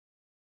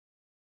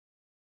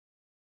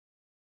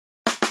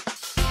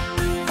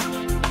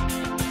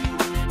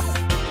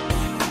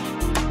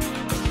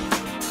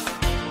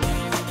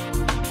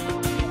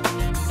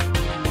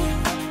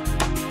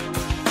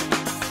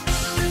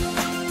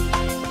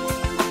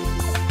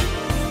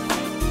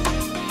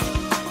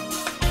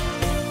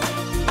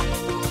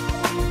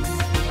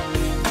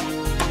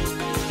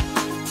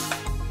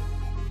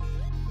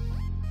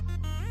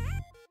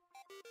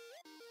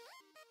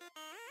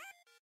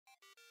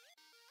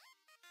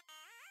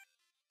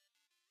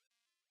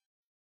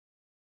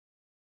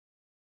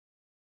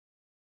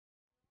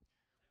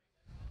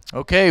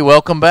Okay,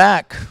 welcome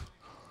back.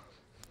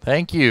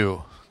 Thank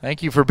you.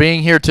 Thank you for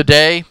being here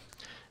today,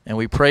 and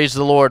we praise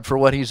the Lord for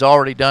what He's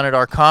already done at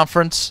our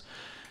conference.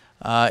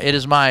 It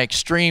is my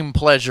extreme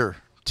pleasure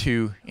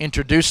to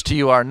introduce to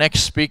you our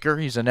next speaker.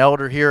 He's an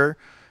elder here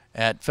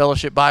at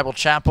Fellowship Bible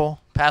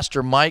Chapel.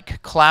 Pastor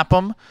Mike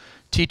Clapham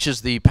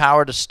teaches the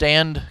Power to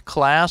Stand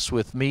class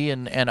with me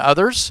and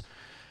others.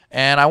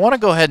 And I want to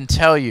go ahead and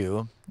tell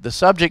you the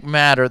subject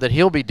matter that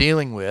he'll be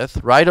dealing with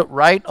right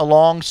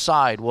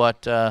alongside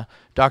what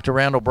Dr.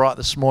 Randall brought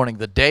this morning,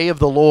 the day of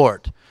the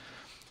Lord.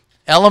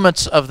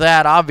 Elements of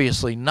that,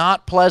 obviously,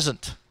 not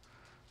pleasant.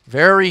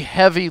 Very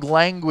heavy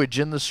language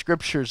in the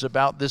Scriptures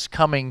about this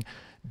coming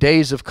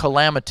days of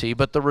calamity,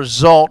 but the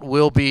result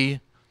will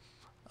be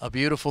a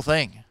beautiful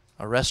thing,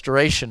 a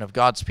restoration of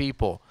God's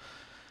people.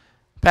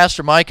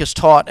 Pastor Mike has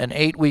taught an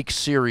 8-week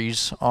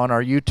series on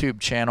our YouTube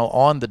channel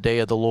on the Day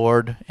of the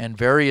Lord and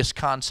various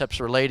concepts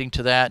relating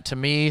to that. To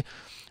me,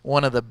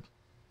 one of the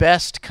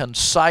best,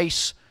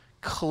 concise,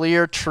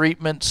 clear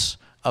treatments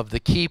of the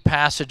key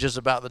passages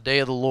about the Day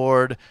of the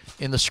Lord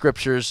in the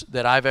Scriptures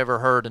that I've ever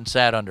heard and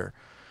sat under.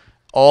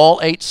 All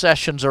 8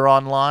 sessions are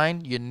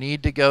online. You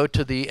need to go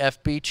to the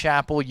FB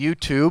Chapel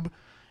YouTube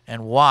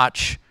and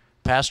watch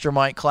Pastor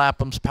Mike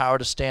Clapham's Power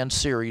to Stand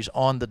series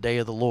on the Day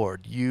of the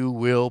Lord. You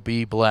will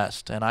be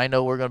blessed. And I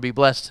know we're going to be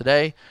blessed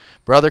today.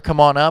 Brother,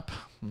 come on up.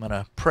 I'm going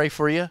to pray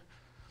for you.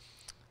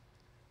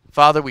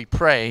 Father, we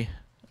pray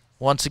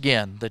once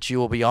again that you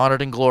will be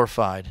honored and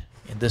glorified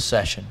in this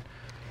session.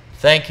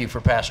 Thank you for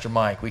Pastor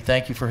Mike. We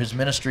thank you for his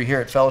ministry here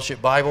at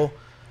Fellowship Bible.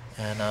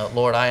 And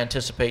Lord, I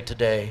anticipate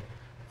today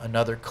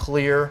another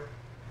clear,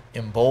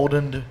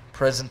 emboldened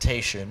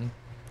presentation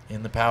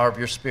in the power of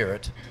your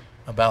Spirit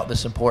about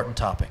this important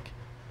topic.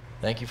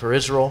 Thank you for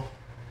Israel.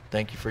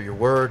 Thank you for your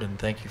word, and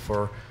thank you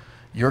for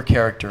your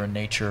character and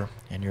nature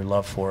and your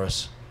love for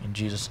us. In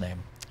Jesus' name,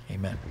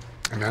 amen.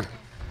 Amen.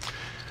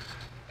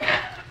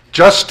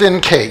 Just in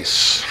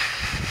case.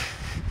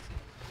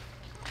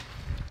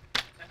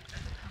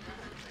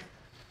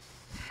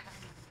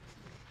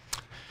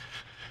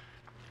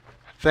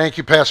 Thank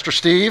you, Pastor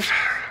Steve.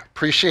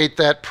 Appreciate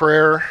that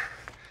prayer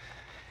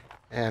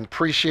and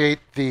appreciate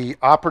the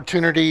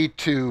opportunity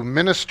to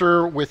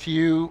minister with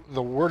you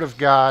the Word of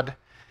God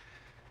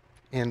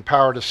in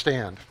Power to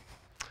Stand.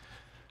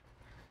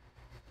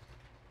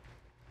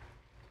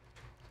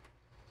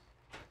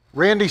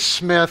 Randy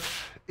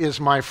Smith is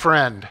my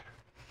friend.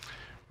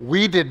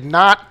 We did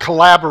not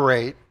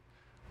collaborate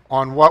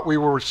on what we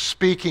were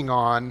speaking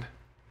on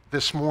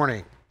this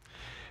morning.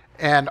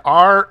 And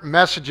our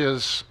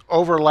messages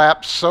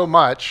overlap so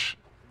much,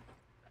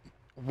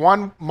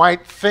 one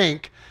might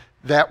think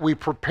that we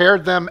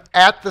prepared them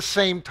at the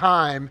same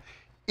time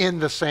in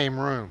the same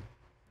room.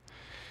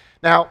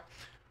 Now,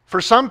 for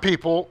some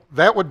people,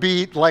 that would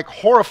be like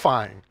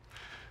horrifying,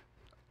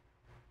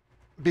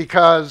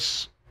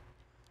 because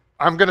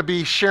I'm going to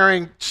be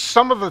sharing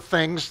some of the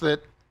things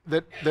that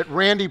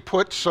Randy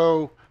put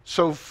so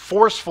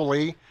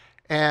forcefully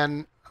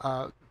and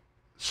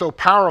so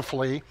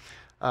powerfully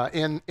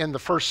in the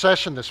first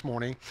session this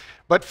morning.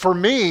 But for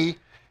me,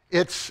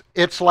 it's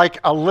like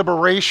a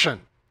liberation,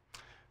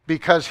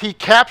 because he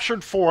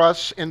captured for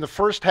us in the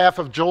first half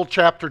of Joel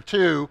chapter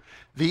 2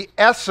 the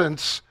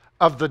essence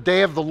of the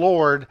day of the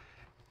Lord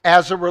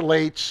as it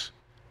relates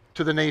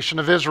to the nation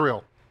of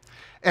Israel.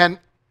 And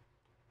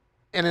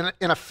in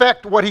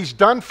effect, what he's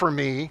done for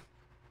me,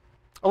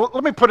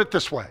 let me put it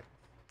this way.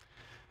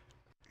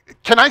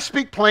 Can I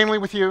speak plainly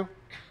with you?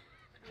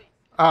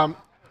 I'm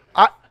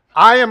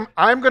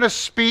going to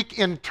speak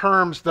in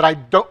terms that I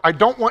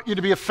don't want you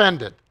to be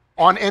offended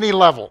on any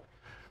level.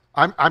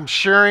 I'm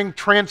sharing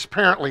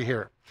transparently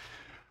here.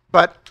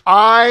 But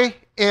I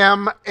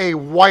am a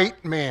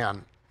white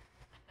man.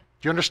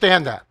 Do you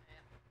understand that?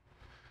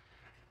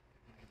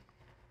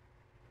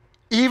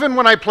 Even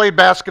when I played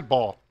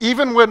basketball,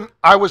 even when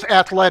I was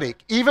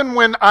athletic, even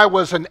when I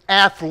was an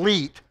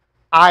athlete,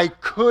 I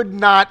could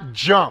not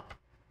jump.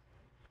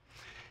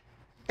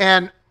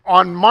 And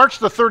on March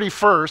the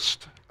 31st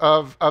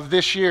of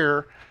this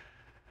year,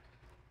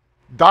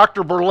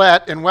 Dr.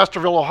 Burlett in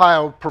Westerville,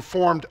 Ohio,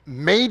 performed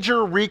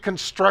major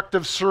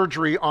reconstructive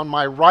surgery on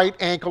my right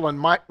ankle and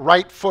my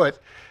right foot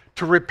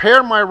to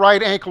repair my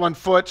right ankle and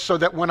foot so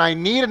that when I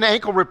need an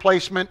ankle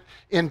replacement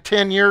in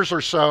 10 years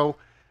or so,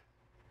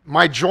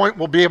 my joint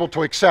will be able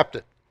to accept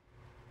it.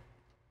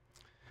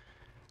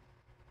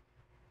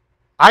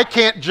 I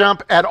can't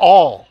jump at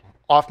all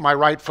off my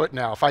right foot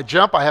now. If I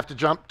jump, I have to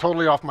jump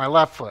totally off my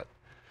left foot.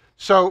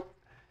 So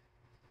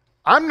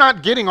I'm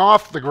not getting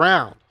off the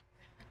ground.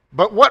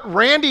 But what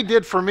Randy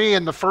did for me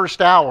in the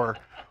first hour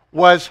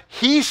was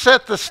he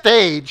set the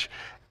stage,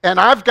 and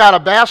I've got a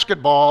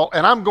basketball,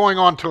 and I'm going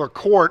onto a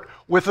court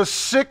with a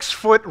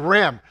 6-foot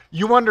rim.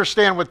 You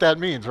understand what that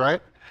means,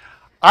 right?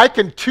 I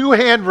can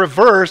two-hand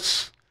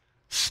reverse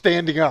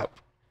standing up.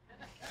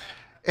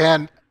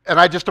 And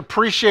I just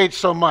appreciate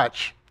so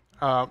much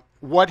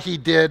what he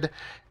did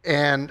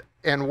and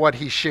what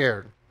he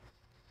shared.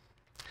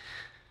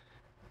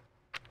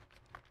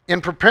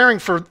 In preparing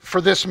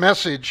for this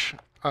message,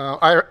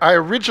 I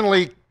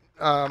originally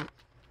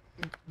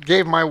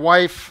gave my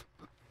wife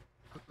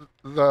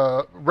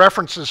the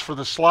references for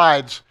the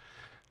slides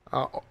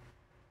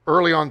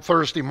early on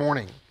Thursday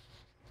morning.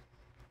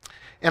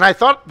 And I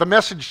thought the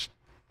message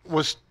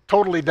was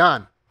totally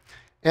done.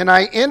 And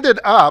I ended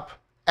up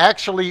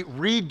actually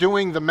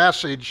redoing the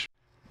message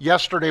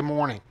yesterday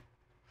morning.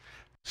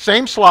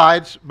 Same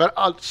slides, but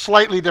a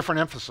slightly different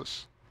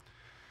emphasis.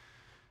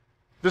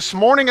 This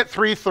morning at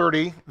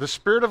 3:30, the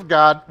Spirit of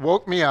God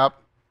woke me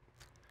up,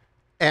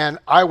 and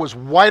I was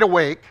wide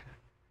awake.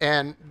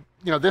 And,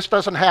 this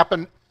doesn't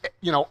happen,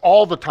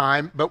 all the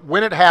time, but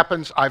when it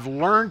happens, I've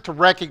learned to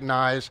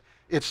recognize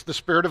it's the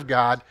Spirit of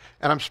God,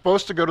 and I'm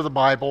supposed to go to the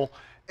Bible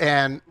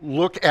and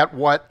look at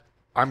what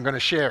I'm going to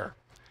share.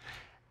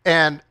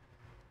 And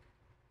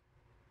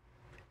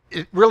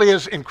it really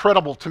is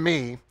incredible to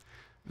me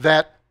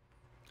that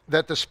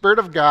the Spirit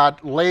of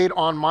God laid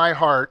on my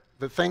heart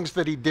the things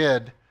that He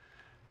did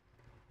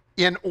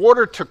in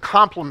order to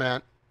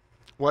complement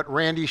what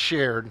Randy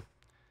shared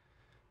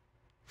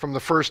from the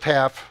first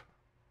half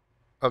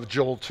of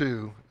Joel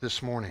 2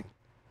 this morning.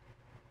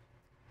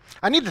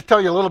 I need to tell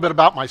you a little bit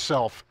about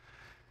myself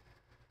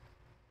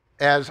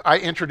as I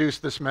introduce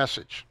this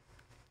message.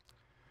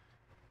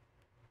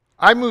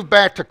 I moved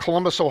back to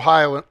Columbus,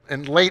 Ohio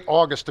in late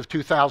August of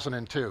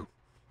 2002.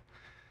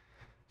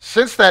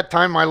 Since that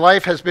time, my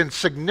life has been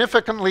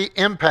significantly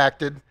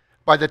impacted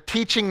by the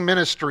teaching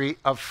ministry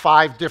of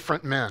 5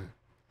 different men: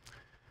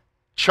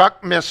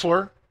 Chuck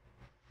Missler,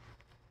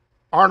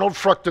 Arnold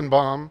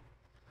Fruchtenbaum,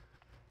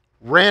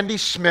 Randy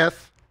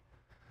Smith,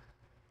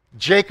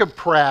 Jacob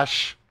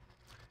Prasch,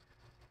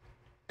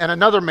 and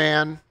another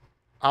man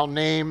I'll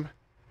name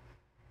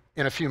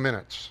in a few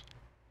minutes.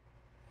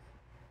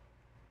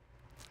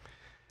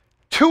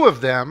 2 of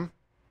them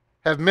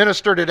have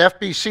ministered at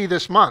FBC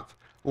this month.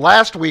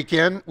 Last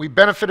weekend, we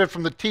benefited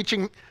from the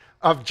teaching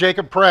of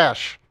Jacob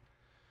Prasch.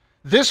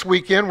 This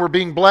weekend, we're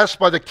being blessed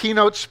by the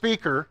keynote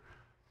speaker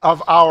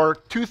of our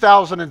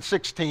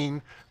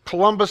 2016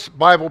 Columbus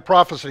Bible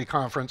Prophecy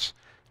Conference,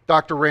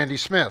 Dr. Randy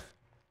Smith.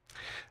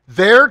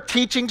 Their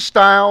teaching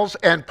styles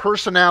and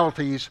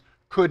personalities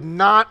could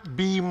not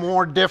be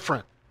more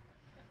different.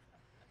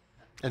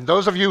 And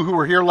those of you who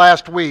were here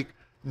last week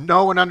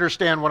know and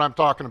understand what I'm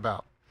talking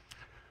about.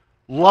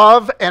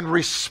 Love and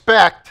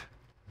respect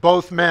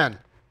both men.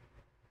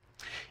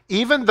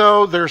 Even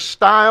though their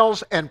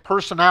styles and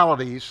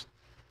personalities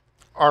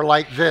are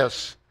like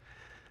this,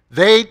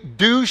 they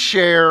do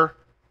share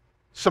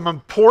some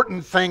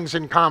important things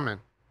in common.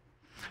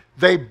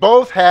 They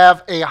both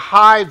have a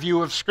high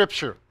view of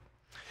Scripture.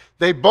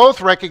 They both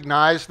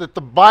recognize that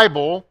the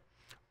Bible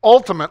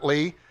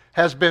ultimately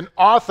has been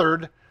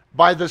authored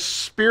by the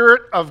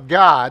Spirit of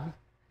God,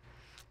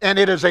 and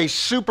it is a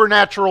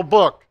supernatural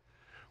book,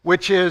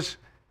 which is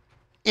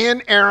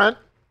inerrant,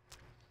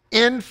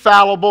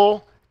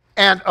 infallible,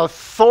 and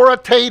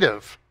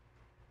authoritative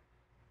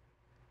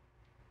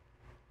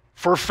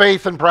for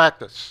faith and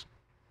practice.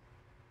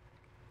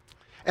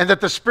 And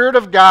that the Spirit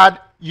of God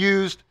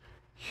used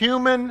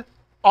human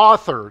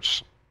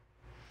authors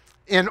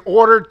in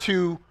order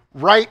to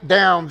write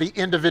down the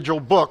individual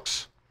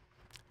books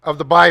of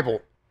the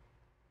Bible.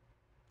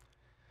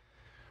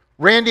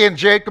 Randy and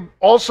Jacob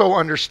also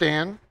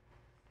understand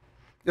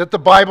that the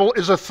Bible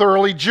is a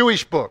thoroughly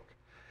Jewish book,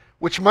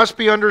 which must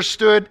be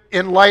understood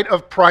in light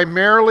of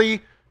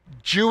primarily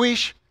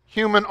Jewish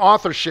human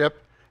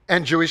authorship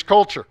and Jewish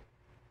culture.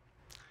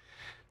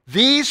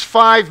 These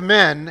 5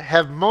 men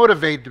have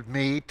motivated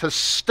me to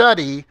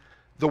study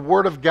the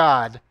Word of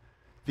God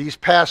these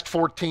past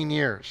 14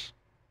 years.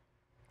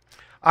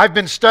 I've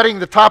been studying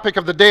the topic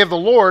of the Day of the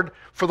Lord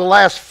for the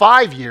last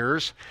 5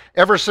 years,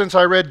 ever since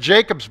I read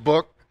Jacob's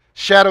book,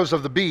 Shadows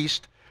of the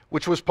Beast,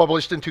 which was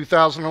published in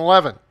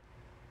 2011.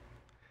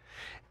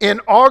 In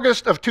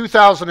August of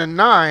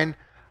 2009,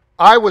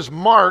 I was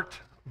marked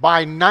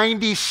by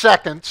 90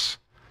 seconds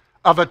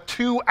of a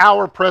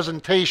 2-hour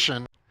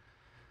presentation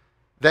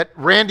that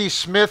Randy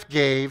Smith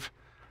gave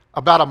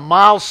about a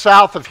mile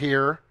south of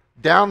here,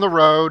 down the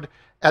road,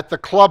 at the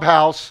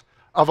clubhouse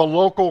of a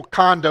local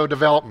condo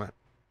development.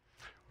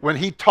 When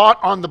he taught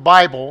on the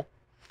Bible,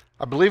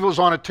 I believe it was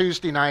on a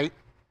Tuesday night,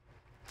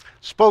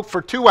 spoke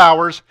for 2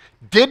 hours,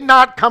 did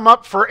not come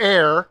up for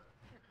air,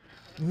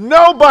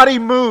 nobody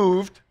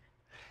moved,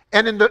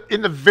 and in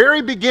the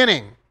very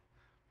beginning,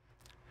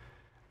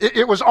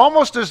 it was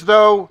almost as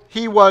though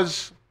he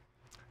was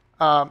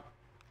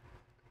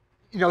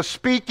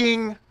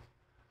speaking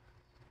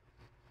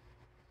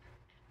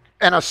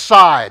an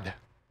aside.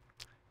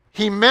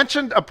 He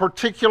mentioned a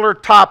particular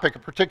topic, a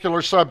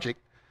particular subject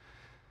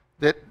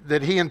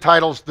that he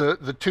entitles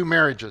the 2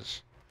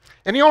 marriages.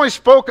 And he only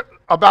spoke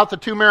about the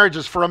 2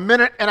 marriages for a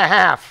minute and a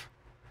half.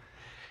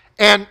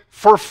 And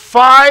for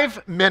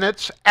 5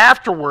 minutes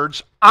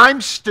afterwards,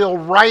 I'm still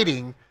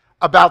writing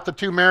about the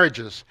 2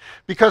 marriages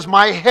because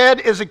my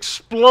head is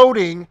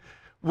exploding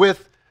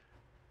with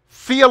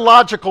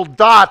theological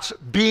dots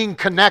being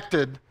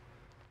connected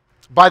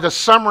by the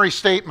summary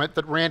statement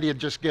that Randy had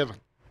just given.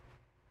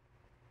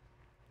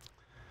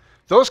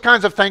 Those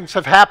kinds of things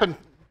have happened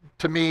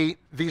to me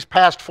these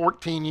past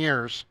 14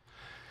 years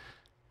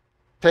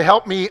to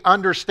help me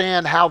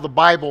understand how the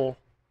Bible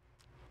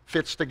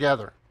fits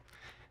together.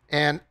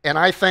 And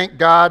I thank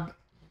God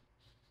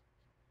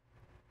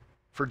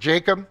for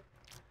Jacob,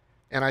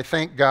 and I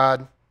thank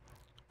God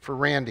for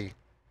Randy.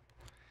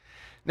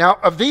 Now,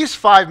 of these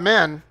 5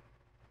 men,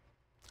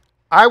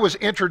 I was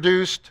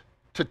introduced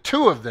to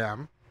 2 of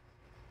them,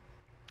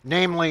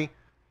 namely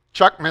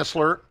Chuck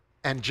Missler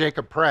and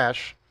Jacob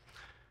Prasch,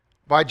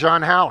 by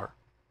John Haller.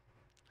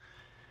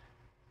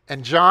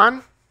 And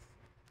John,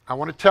 I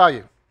want to tell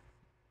you,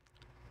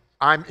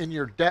 I'm in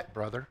your debt,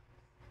 brother,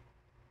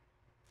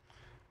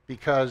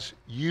 because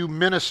you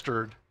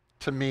ministered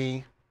to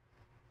me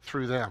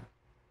through them.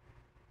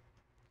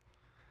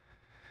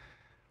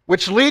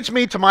 Which leads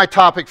me to my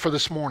topic for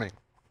this morning.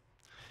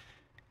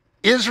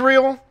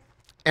 Israel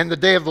and the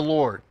day of the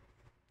Lord.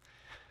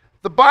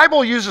 The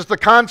Bible uses the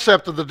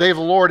concept of the day of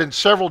the Lord in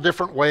several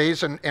different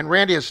ways, and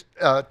Randy has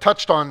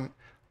touched on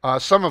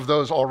some of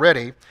those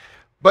already.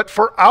 But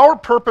for our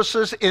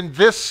purposes in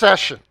this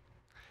session,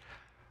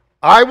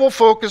 I will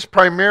focus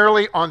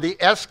primarily on the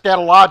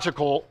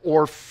eschatological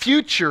or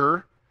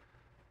future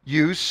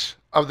use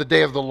of the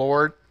day of the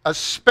Lord,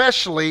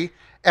 especially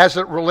as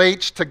it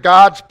relates to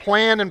God's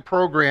plan and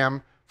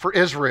program for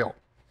Israel.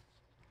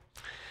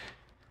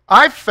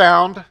 I've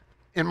found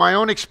in my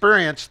own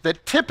experience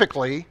that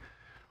typically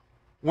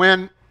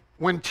when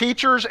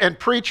teachers and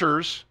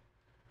preachers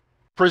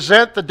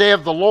present the day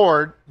of the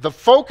Lord, the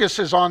focus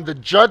is on the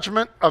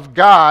judgment of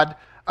God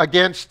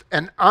against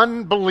an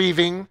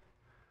unbelieving,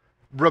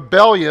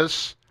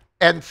 rebellious,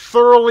 and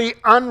thoroughly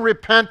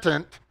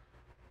unrepentant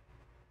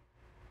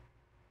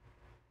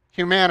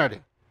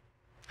humanity.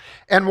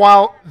 And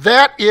while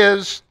that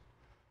is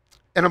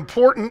an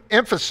important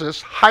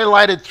emphasis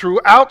highlighted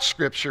throughout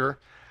Scripture,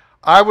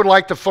 I would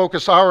like to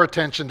focus our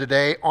attention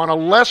today on a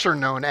lesser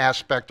known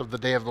aspect of the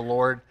day of the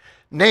Lord,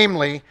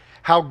 namely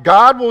how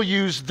God will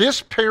use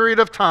this period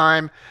of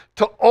time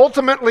to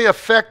ultimately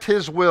affect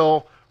His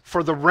will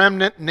for the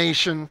remnant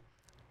nation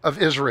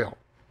of Israel.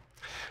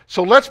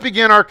 So let's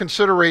begin our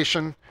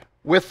consideration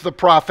with the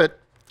prophet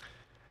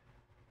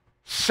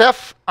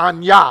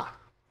Zephaniah.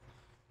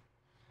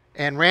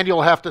 And Randy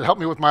will have to help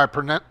me with my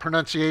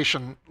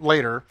pronunciation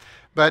later,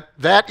 but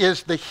that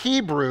is the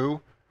Hebrew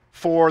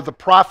for the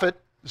prophet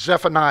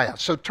Zephaniah.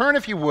 So turn,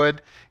 if you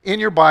would, in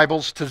your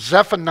Bibles to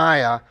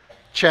Zephaniah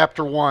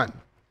chapter 1.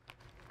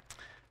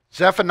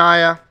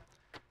 Zephaniah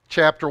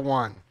chapter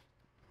 1.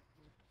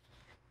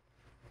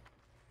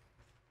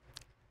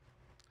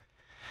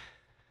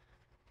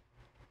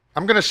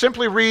 I'm going to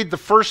simply read the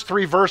first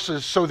 3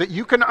 verses so that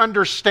you can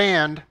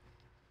understand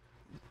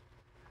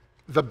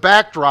the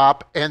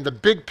backdrop and the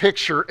big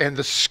picture and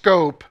the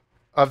scope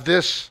of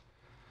this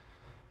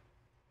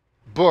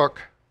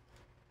book,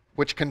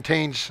 which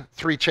contains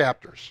 3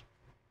 chapters.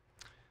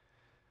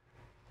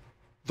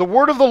 The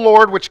word of the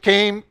Lord which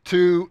came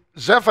to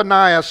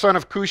Zephaniah, son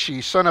of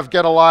Cushi, son of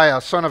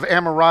Gedaliah, son of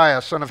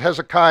Amariah, son of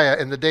Hezekiah,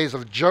 in the days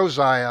of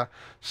Josiah,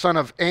 son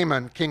of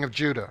Amon, king of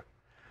Judah.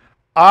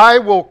 I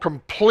will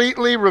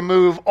completely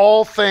remove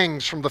all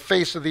things from the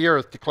face of the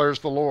earth, declares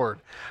the Lord.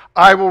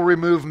 I will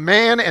remove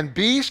man and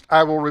beast.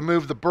 I will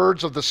remove the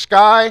birds of the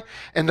sky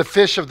and the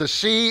fish of the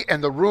sea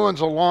and the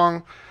ruins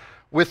along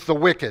with the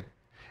wicked.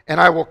 And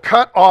I will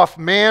cut off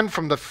man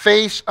from the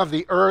face of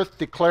the earth,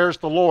 declares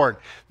the Lord.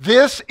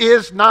 This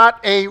is not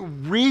a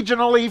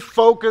regionally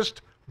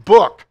focused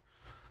book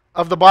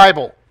of the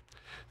Bible.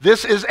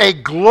 This is a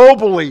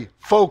globally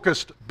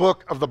focused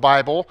book of the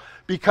Bible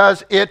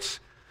because its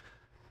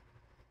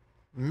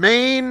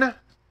main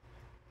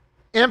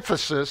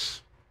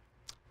emphasis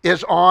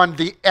is on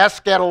the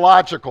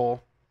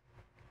eschatological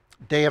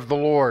day of the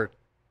Lord.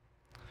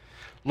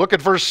 Look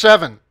at verse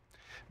 7.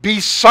 Be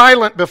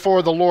silent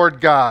before the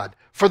Lord God,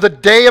 for the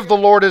day of the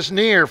Lord is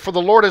near, for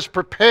the Lord has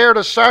prepared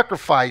a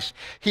sacrifice.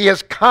 He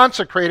has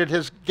consecrated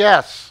His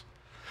guests.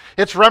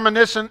 It's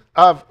reminiscent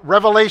of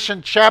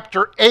Revelation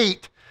chapter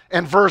 8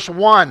 and verse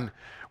 1,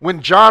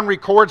 when John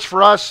records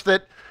for us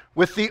that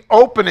with the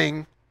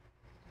opening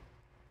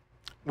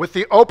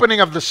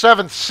of the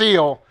 7th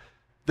seal,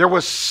 there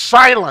was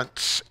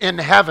silence in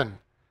heaven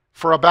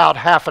for about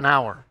half an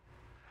hour.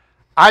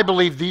 I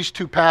believe these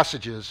 2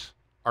 passages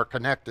are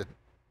connected.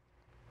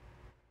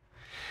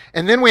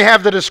 And then we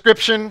have the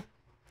description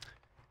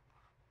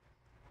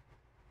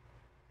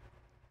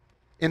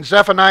in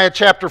Zephaniah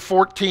chapter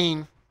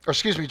 14, or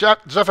excuse me,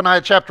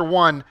 Zephaniah chapter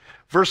 1,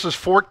 verses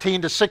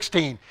 14 to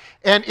 16.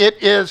 And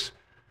it is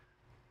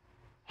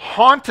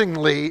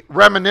hauntingly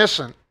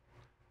reminiscent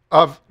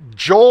of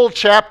Joel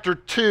chapter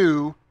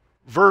 2,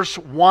 verse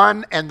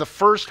 1 and the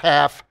first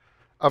half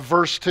of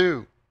verse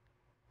 2.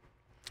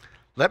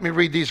 Let me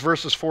read these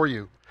verses for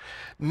you.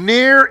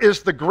 Near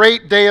is the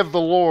great day of the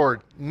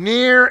Lord,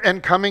 near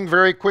and coming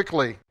very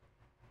quickly.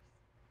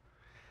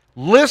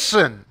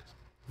 Listen,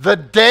 the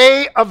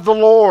day of the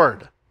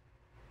Lord.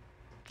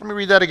 Let me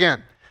read that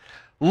again.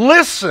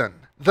 Listen,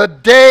 the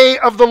day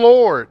of the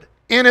Lord.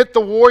 In it the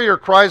warrior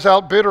cries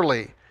out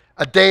bitterly.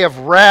 A day of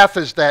wrath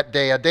is that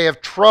day, a day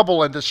of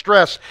trouble and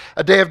distress,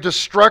 a day of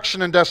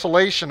destruction and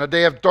desolation, a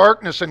day of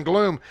darkness and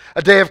gloom,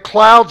 a day of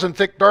clouds and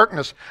thick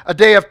darkness, a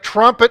day of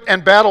trumpet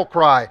and battle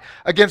cry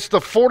against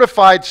the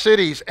fortified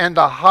cities and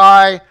the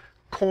high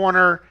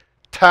corner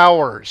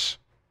towers.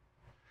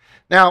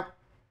 Now,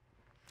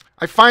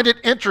 I find it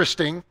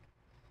interesting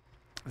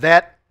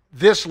that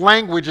this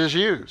language is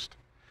used.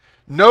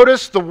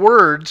 Notice the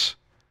words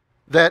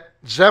that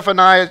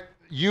Zephaniah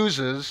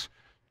uses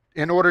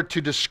in order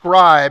to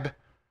describe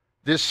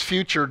this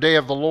future day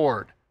of the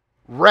Lord.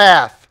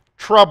 Wrath,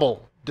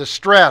 trouble,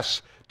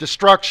 distress,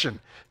 destruction,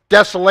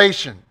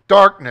 desolation,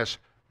 darkness,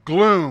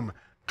 gloom,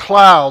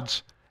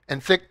 clouds,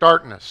 and thick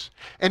darkness.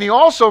 And he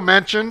also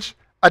mentions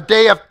a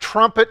day of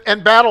trumpet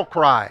and battle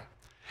cry.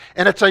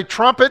 And it's a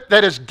trumpet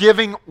that is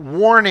giving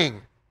warning.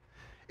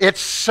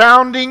 It's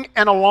sounding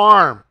an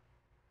alarm.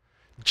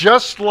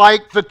 Just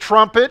like the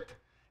trumpet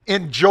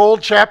in Joel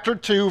chapter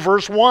 2,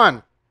 verse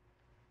 1.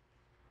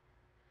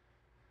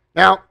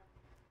 Now,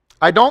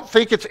 I don't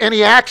think it's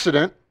any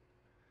accident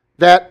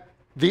that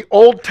the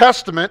Old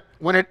Testament,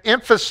 when it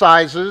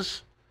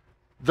emphasizes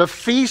the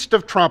Feast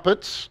of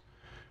Trumpets,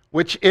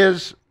 which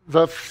is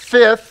the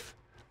fifth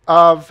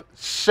of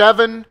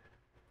 7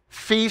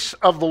 feasts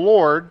of the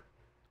Lord,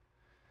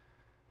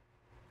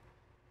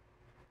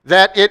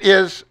 that it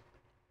is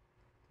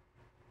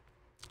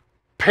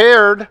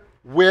paired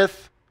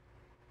with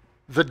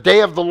the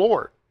day of the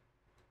Lord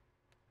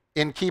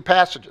in key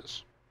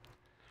passages.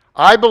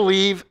 I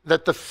believe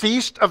that the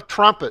Feast of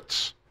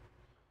Trumpets,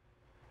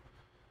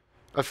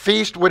 a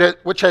feast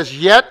which has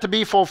yet to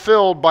be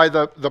fulfilled by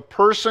the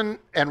person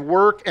and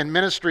work and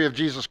ministry of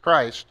Jesus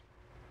Christ,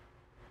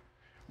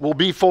 will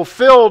be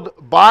fulfilled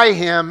by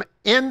him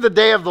in the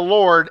day of the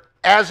Lord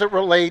as it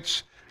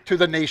relates to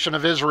the nation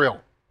of Israel.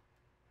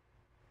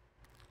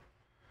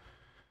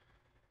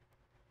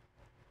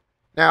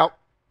 Now,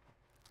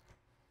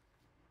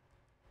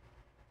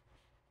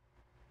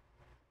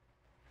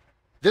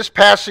 this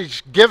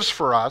passage gives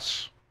for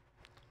us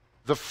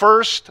the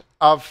first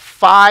of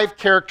 5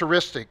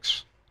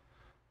 characteristics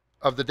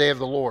of the day of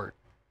the Lord.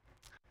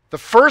 The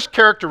first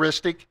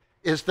characteristic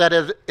is that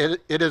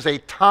it is a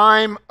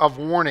time of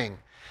warning.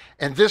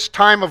 And this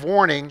time of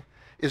warning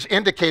is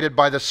indicated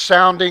by the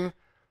sounding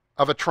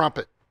of a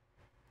trumpet.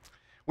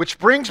 Which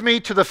brings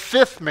me to the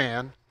 5th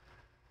man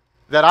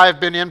that I have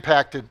been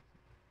impacted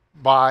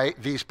by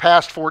these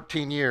past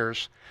 14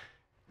 years,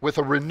 with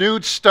a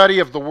renewed study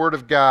of the Word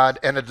of God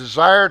and a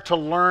desire to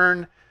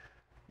learn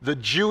the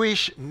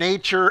Jewish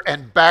nature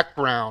and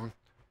background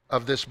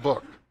of this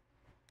book.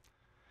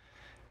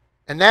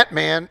 And that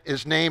man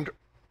is named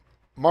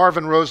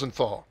Marvin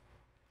Rosenthal.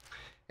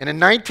 And in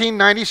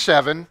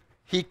 1997,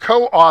 he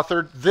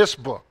co-authored this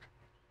book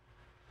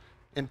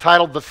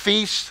entitled The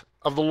Feast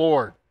of the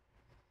Lord.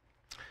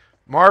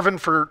 Marvin,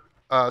 for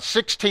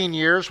 16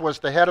 years, was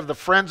the head of the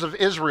Friends of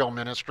Israel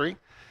ministry,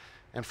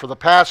 and for the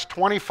past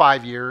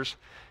 25 years,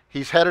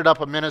 he's headed up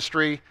a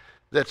ministry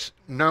that's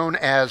known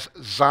as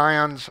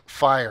Zion's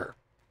Fire.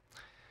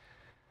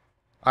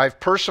 I've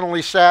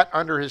personally sat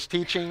under his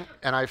teaching,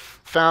 and I've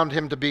found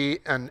him to be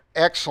an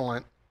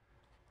excellent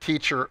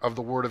teacher of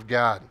the Word of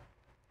God.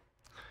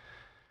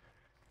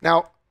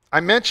 Now, I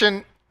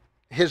mention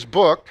his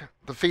book,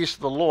 The Feast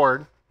of the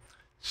Lord,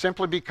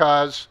 simply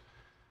because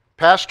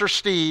Pastor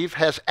Steve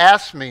has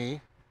asked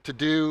me to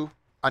do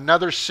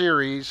another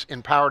series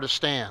in Power to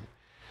Stand.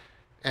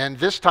 And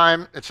this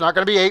time, it's not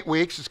going to be 8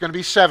 weeks, it's going to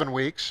be 7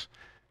 weeks.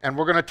 And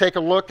we're going to take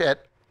a look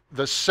at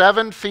the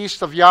 7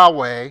 feasts of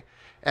Yahweh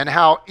and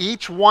how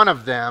each one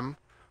of them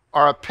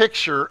are a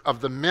picture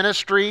of the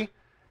ministry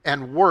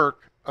and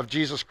work of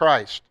Jesus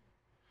Christ.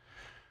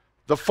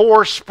 The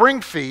 4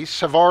 spring feasts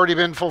have already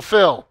been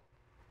fulfilled.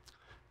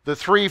 The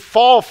 3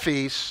 fall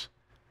feasts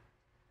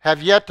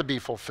have yet to be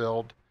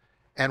fulfilled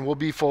and will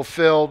be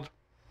fulfilled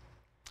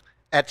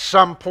at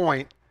some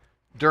point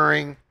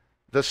during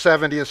the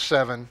 70th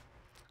seven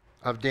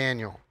of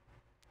Daniel.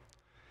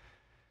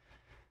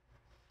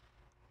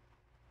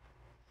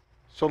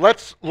 So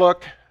let's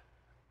look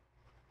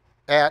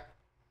at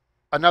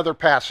another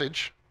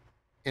passage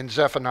in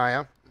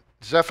Zephaniah.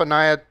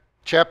 Zephaniah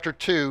chapter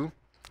 2,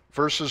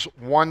 verses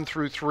 1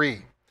 through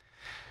 3.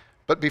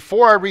 But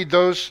before I read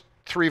those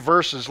 3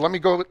 verses, let me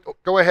go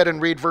ahead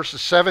and read verses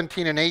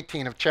 17 and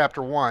 18 of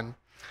chapter 1,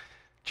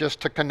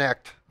 just to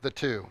connect the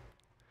two.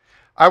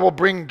 I will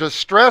bring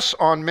distress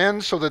on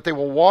men so that they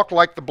will walk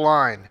like the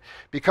blind,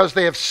 because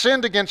they have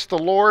sinned against the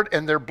Lord,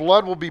 and their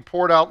blood will be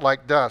poured out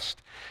like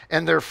dust,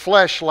 and their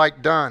flesh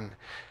like dung.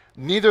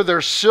 Neither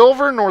their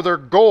silver nor their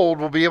gold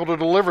will be able to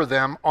deliver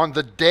them on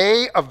the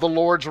day of the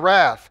Lord's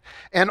wrath.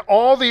 And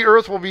all the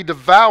earth will be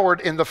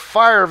devoured in the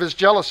fire of his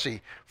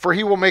jealousy, for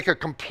he will make a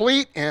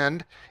complete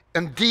end,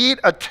 indeed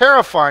a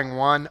terrifying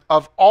one,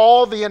 of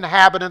all the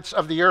inhabitants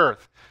of the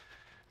earth.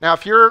 Now,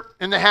 if you're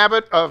in the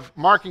habit of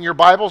marking your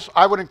Bibles,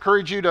 I would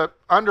encourage you to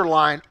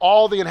underline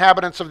all the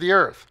inhabitants of the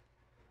earth.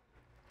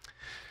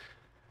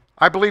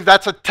 I believe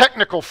that's a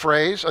technical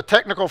phrase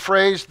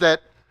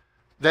that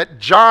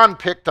John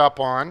picked up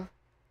on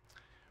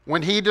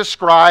when he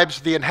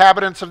describes the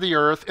inhabitants of the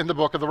earth in the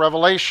book of the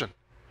Revelation.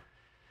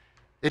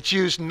 It's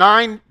used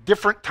 9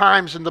 different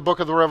times in the book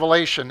of the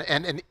Revelation,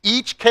 and in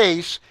each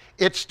case,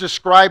 it's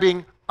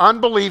describing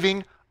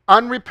unbelieving,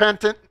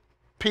 unrepentant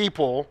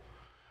people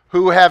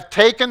who have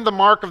taken the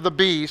mark of the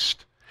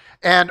beast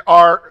and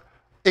are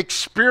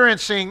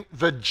experiencing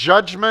the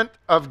judgment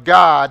of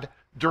God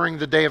during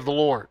the day of the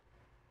Lord.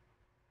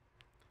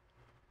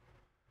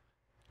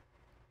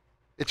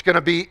 It's going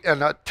to be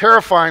a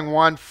terrifying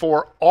one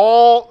for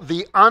all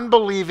the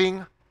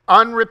unbelieving,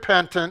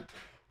 unrepentant,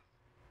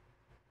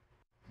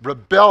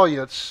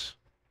 rebellious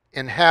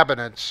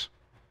inhabitants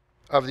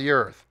of the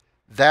earth.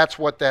 That's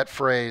what that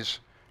phrase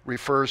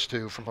refers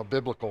to from a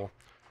biblical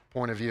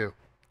point of view.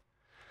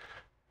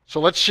 So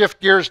let's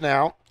shift gears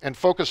now and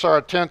focus our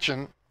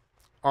attention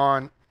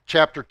on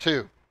chapter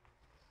 2.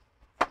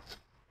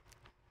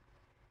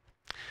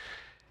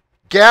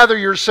 Gather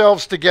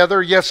yourselves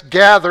together, yes,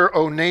 gather,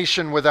 O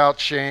nation without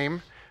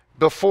shame,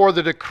 before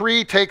the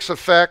decree takes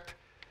effect.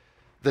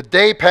 The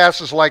day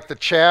passes like the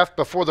chaff,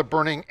 before the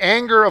burning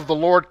anger of the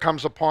Lord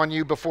comes upon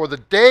you, before the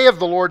day of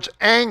the Lord's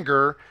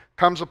anger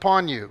comes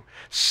upon you.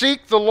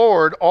 Seek the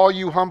Lord, all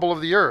you humble of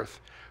the earth,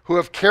 who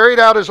have carried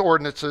out his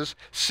ordinances.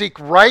 Seek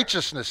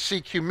righteousness,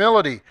 seek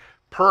humility.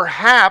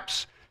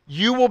 Perhaps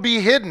you will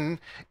be hidden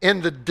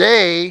in the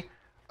day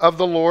of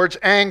the Lord's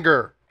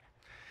anger.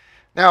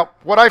 Now,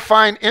 what I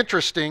find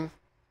interesting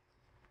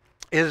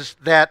is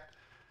that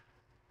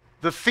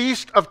the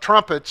Feast of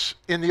Trumpets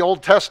in the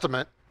Old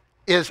Testament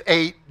is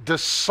a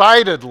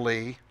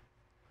decidedly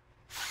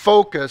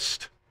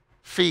focused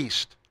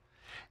feast.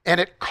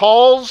 And it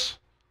calls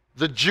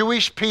the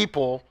Jewish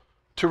people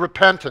to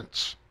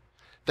repentance.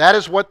 That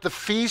is what the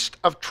Feast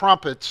of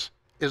Trumpets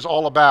is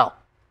all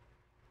about.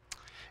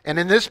 And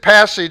in this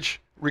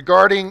passage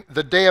regarding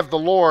the day of the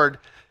Lord,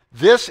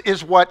 this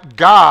is what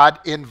God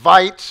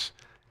invites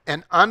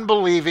an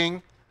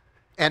unbelieving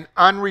and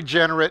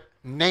unregenerate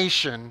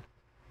nation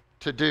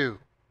to do.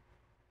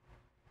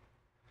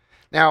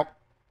 Now,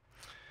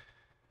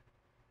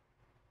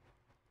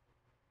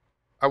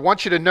 I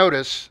want you to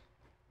notice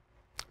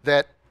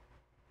that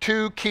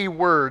 2 key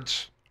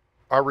words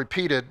are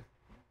repeated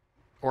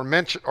or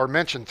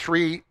mentioned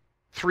three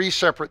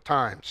separate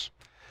times.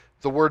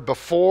 The word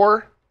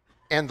before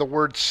and the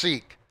word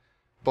seek.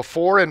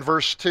 Before in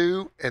verse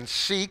 2 and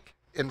seek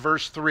in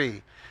verse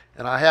 3.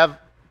 And I have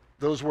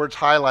those words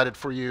highlighted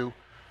for you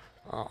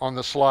on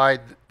the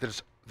slide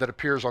that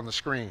appears on the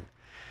screen.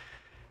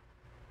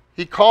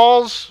 He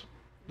calls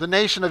the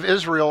nation of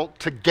Israel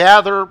to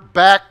gather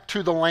back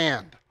to the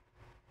land.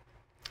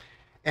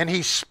 And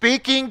he's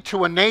speaking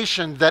to a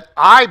nation that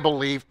I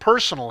believe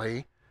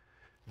personally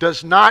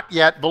does not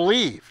yet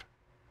believe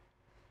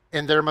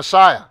in their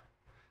Messiah.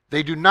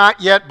 They do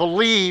not yet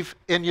believe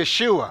in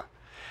Yeshua.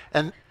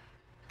 And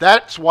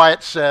that's why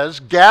it says,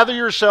 gather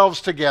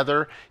yourselves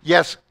together,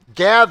 yes,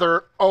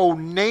 gather, O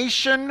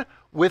nation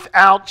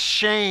without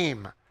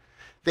shame.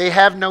 They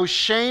have no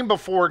shame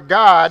before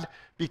God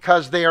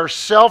because they are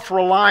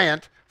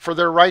self-reliant for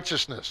their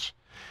righteousness,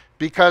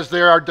 because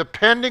they are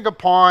depending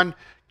upon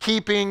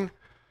keeping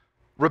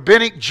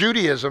rabbinic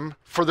Judaism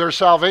for their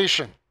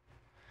salvation.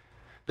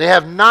 They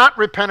have not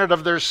repented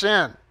of their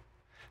sin.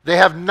 They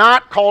have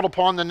not called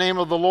upon the name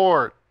of the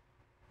Lord.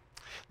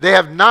 They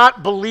have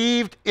not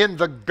believed in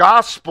the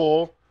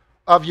gospel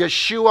of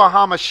Yeshua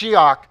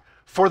HaMashiach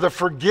for the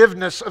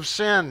forgiveness of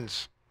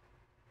sins.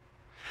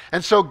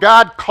 And so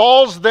God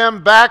calls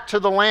them back to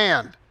the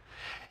land,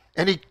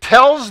 and he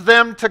tells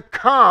them to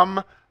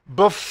come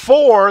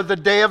before the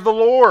day of the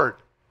Lord.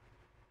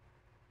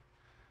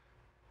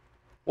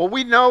 Well,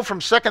 we know from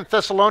 2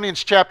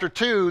 Thessalonians chapter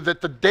 2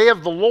 that the day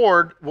of the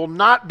Lord will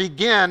not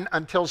begin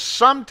until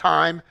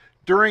sometime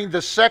during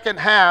the second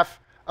half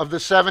of the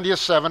 70th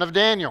seven of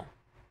Daniel.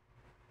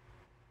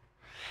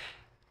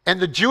 And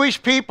the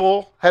Jewish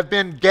people have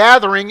been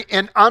gathering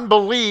in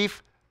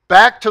unbelief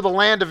back to the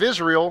land of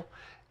Israel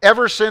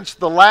ever since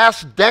the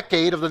last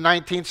decade of the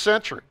 19th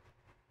century.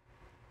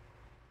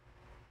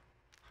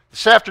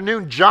 This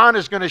afternoon, John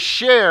is going to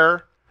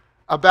share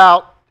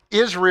about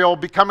Israel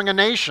becoming a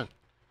nation.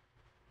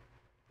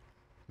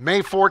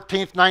 May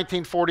 14th,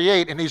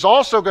 1948. And he's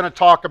also going to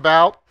talk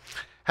about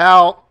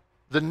how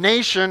the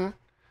nation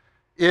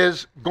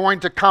is going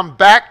to come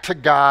back to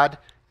God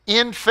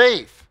in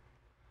faith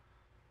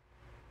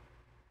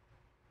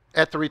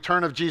at the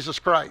return of Jesus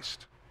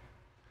Christ.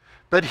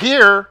 But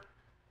here,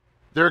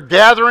 they're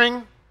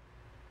gathering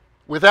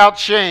without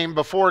shame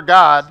before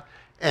God,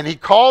 and he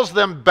calls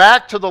them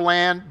back to the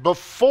land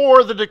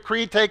before the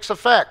decree takes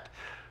effect,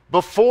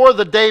 before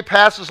the day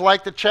passes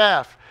like the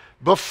chaff,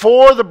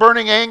 before the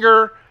burning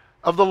anger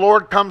of the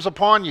Lord comes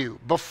upon you,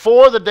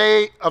 before the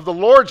day of the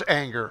Lord's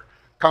anger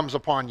comes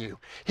upon you.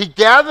 He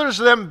gathers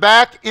them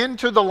back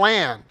into the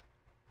land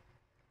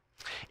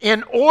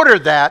in order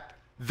that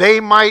they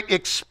might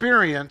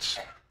experience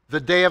the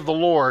day of the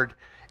Lord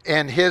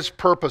and his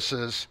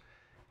purposes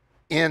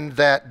in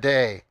that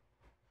day.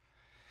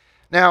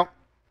 Now,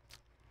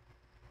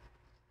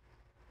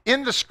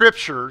 in the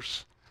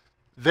scriptures,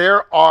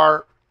 there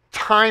are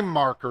time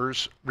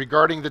markers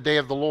regarding the day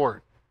of the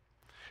Lord.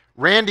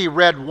 Randy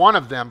read one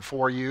of them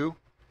for you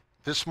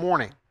this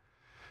morning.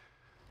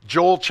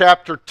 Joel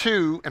chapter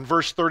 2 and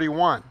verse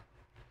 31.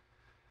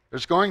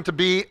 There's going to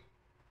be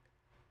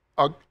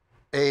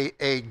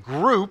a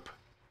group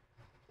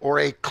or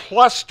a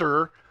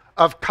cluster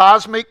of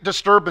cosmic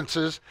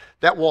disturbances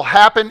that will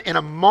happen in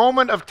a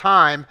moment of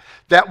time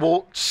that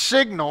will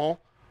signal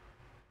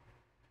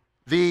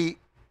the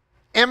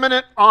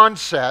imminent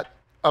onset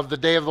of the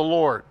day of the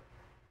Lord.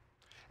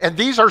 And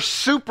these are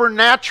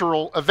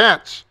supernatural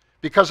events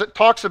because it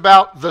talks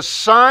about the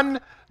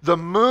sun, the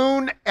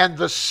moon, and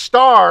the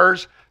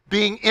stars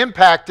being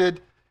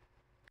impacted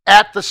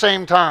at the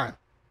same time.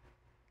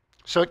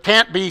 So it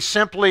can't be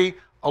simply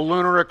a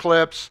lunar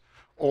eclipse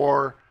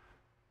or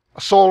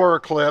a solar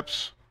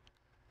eclipse.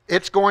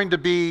 It's going to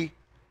be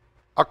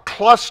a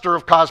cluster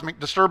of cosmic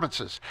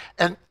disturbances.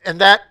 And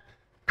that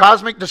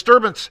cosmic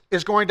disturbance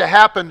is going to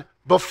happen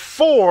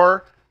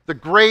before the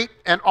great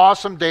and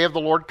awesome day of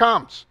the Lord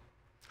comes.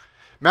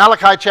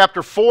 Malachi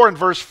chapter 4 and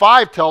verse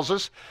 5 tells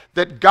us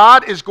that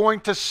God is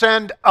going to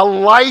send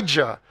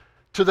Elijah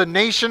to the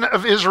nation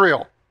of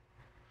Israel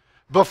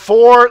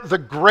before the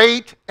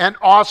great and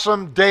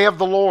awesome day of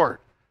the Lord.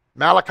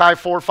 Malachi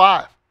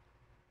 4:5.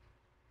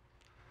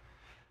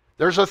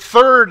 There's a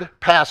third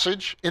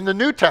passage in the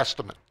New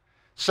Testament,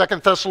 2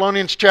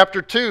 Thessalonians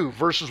chapter 2,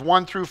 verses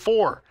 1 through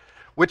 4,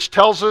 which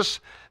tells us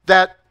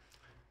that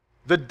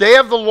the day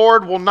of the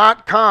Lord will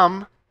not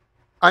come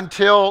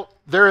until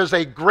there is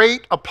a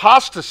great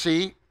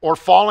apostasy or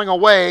falling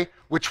away,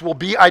 which will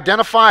be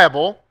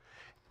identifiable,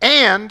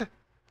 and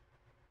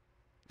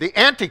the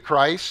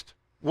Antichrist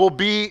will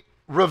be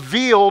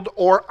revealed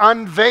or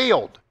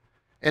unveiled.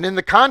 And in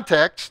the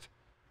context,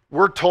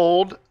 we're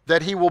told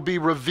that he will be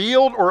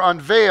revealed or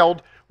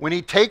unveiled when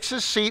he takes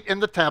his seat in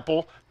the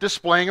temple,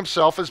 displaying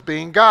himself as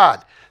being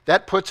God.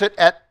 That puts it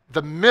at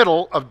the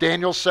middle of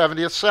Daniel's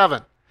 70th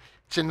seven.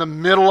 It's in the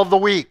middle of the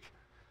week,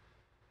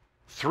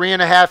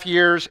 3.5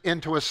 years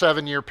into a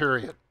 7-year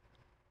period.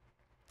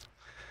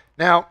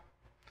 Now,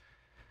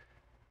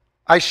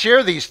 I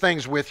share these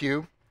things with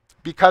you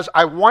because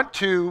I want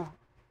to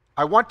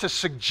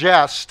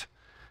suggest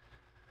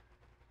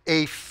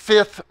a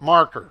fifth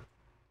marker.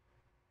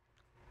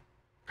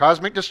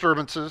 Cosmic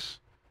disturbances,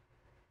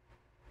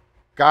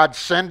 God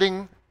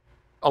sending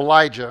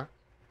Elijah,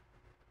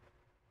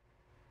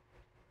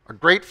 a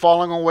great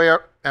falling away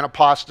and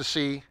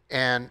apostasy,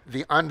 and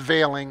the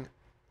unveiling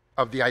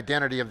of the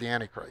identity of the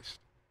Antichrist.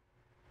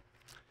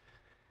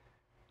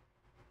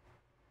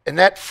 And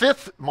that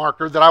fifth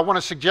marker that I want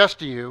to suggest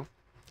to you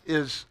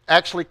is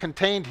actually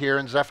contained here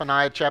in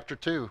Zephaniah chapter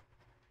 2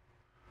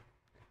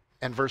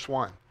 and verse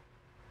 1.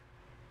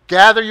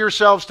 Gather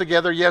yourselves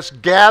together, yes,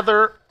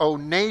 gather, O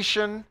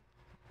nation,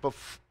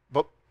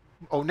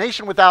 O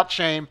nation without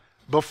shame,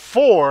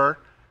 before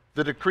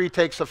the decree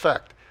takes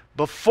effect,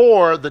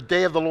 before the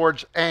day of the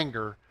Lord's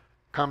anger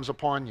comes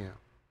upon you.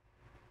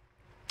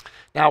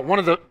 Now, one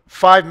of the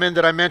 5 men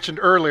that I mentioned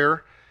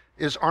earlier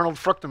is Arnold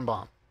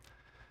Fruchtenbaum.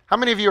 How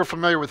many of you are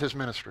familiar with his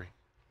ministry?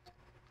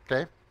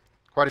 Okay,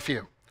 quite a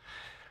few.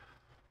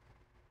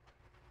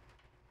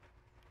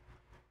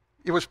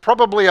 It was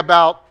probably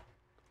about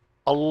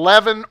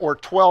 11 or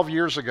 12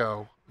 years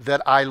ago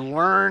that I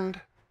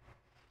learned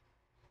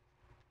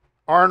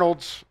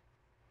Arnold's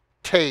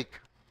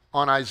take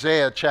on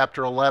Isaiah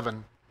chapter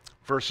 11,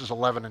 verses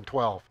 11 and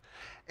 12.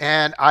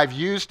 And I've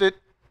used it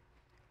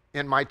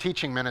in my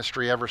teaching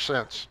ministry ever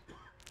since,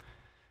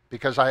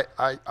 because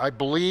I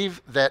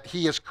believe that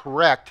he is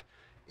correct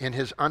in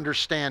his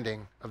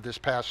understanding of this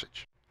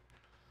passage.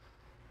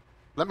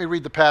 Let me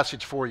read the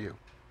passage for you.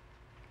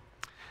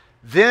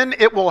 Then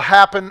it will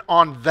happen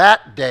on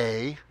that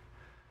day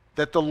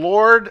that the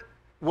Lord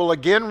will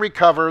again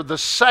recover the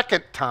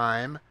second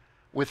time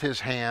with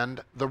his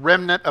hand the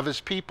remnant of his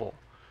people,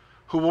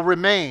 who will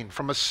remain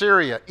from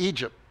Assyria,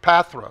 Egypt,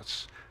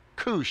 Pathros,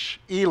 Cush,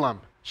 Elam,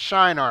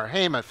 Shinar,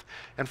 Hamath,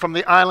 and from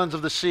the islands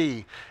of the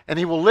sea. And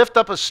he will lift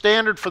up a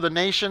standard for the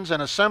nations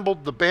and assemble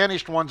the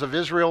banished ones of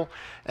Israel,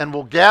 and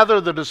will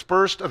gather the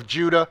dispersed of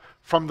Judah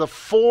from the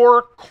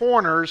 4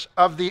 corners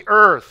of the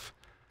earth.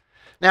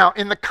 Now,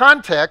 in the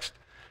context,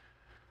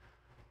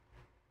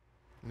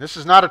 and this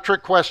is not a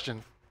trick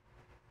question,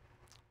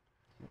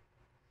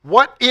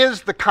 what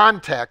is the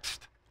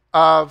context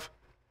of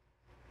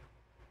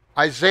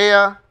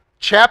Isaiah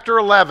chapter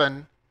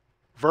 11,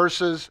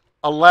 verses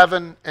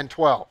 11 and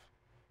 12?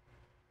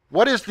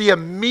 What is the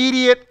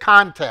immediate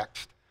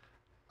context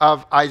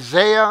of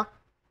Isaiah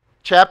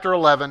chapter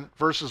 11,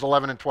 verses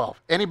 11 and 12?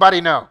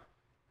 Anybody know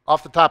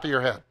off the top of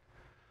your head?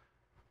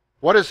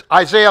 What does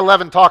Isaiah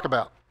 11 talk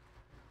about?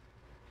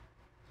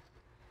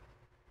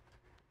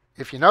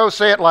 If you know,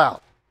 say it loud.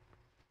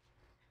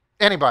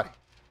 Anybody?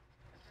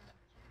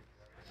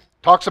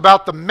 Talks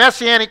about the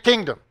Messianic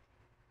kingdom.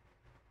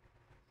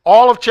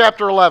 All of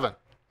chapter 11.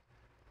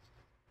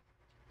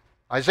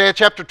 Isaiah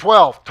chapter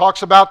 12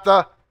 talks about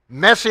the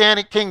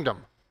Messianic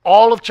kingdom.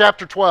 All of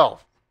chapter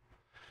 12.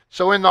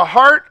 So in the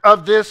heart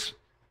of this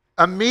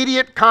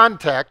immediate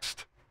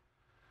context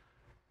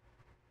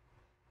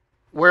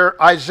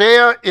where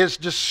Isaiah is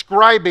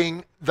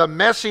describing the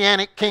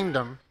Messianic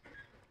kingdom,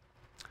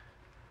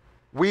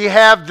 we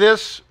have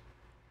this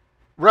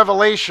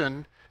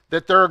revelation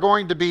that there are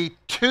going to be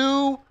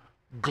two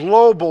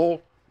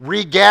global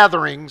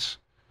regatherings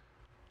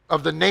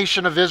of the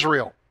nation of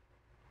Israel.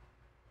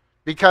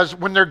 Because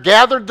when they're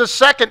gathered the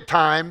second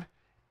time,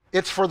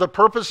 it's for the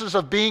purposes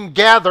of being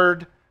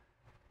gathered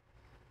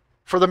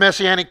for the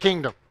Messianic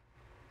kingdom.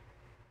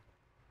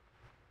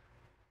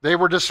 They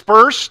were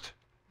dispersed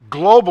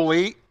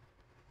globally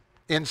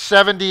in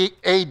 70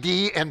 AD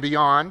and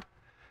beyond,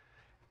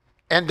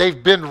 and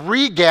they've been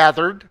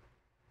regathered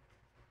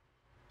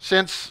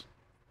since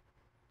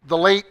the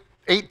late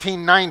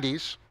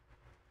 1890s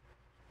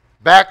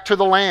back to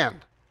the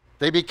land.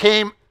 They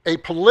became a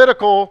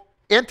political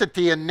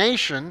entity and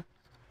nation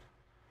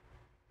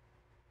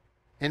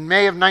in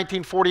May of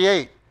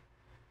 1948.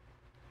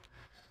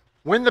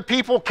 When the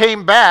people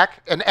came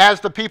back, and as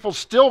the people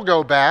still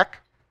go back,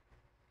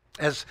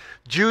 as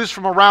Jews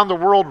from around the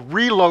world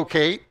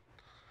relocate,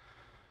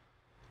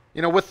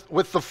 you know,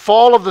 with the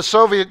fall of the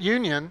Soviet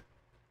Union,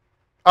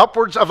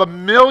 upwards of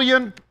 1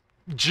 million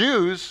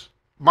Jews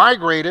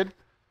migrated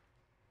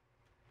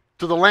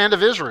to the land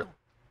of Israel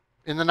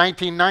in the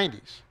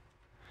 1990s.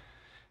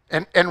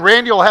 And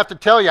Randy will have to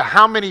tell you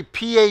how many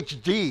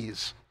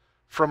PhDs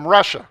from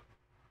Russia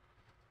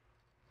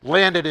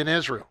landed in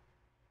Israel.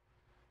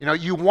 You know,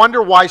 you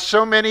wonder why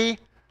so many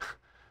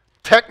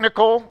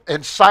technical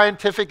and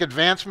scientific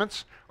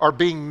advancements are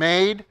being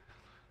made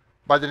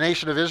by the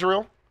nation of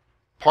Israel.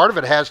 Part of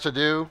it has to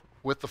do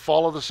with the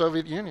fall of the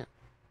Soviet Union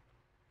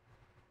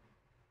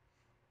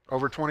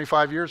over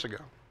 25 years ago.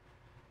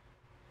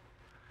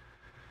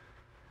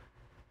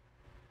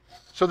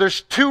 So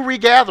there's two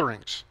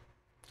regatherings.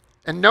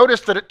 And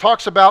notice that it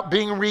talks about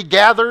being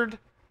regathered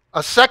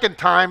a second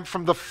time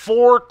from the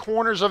four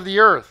corners of the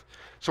earth.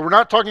 So we're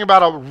not talking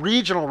about a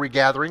regional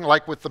regathering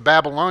like with the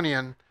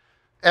Babylonian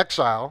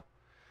exile.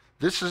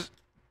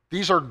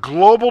 These are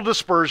global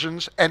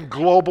dispersions and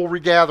global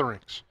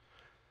regatherings.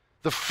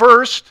 The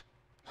first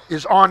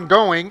is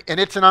ongoing, and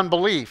it's in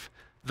unbelief.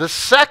 The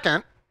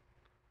second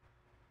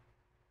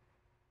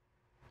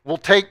will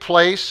take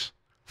place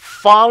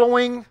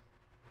following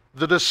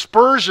the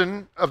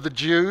dispersion of the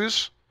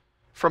Jews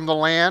from the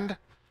land,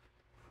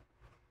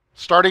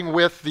 starting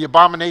with the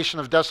abomination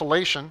of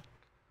desolation,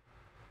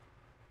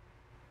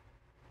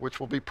 which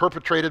will be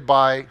perpetrated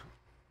by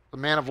the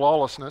man of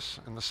lawlessness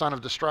and the son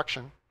of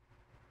destruction.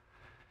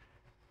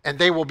 And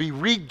they will be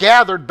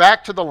regathered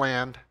back to the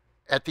land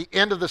at the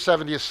end of the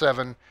 70th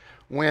seven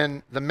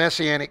when the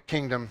Messianic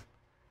kingdom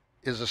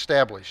is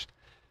established.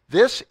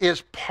 This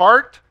is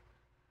part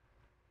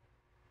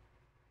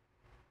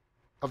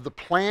of the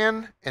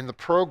plan and the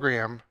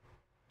program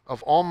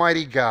of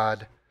Almighty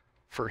God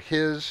for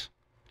His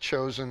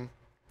chosen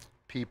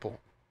people.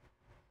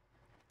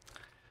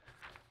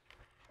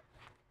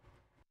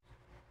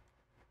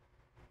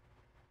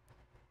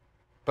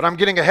 But I'm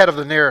getting ahead of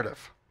the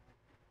narrative.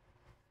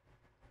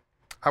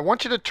 I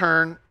want you to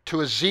turn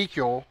to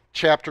Ezekiel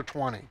chapter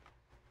 20.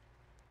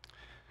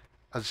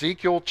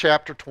 Ezekiel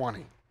chapter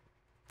 20.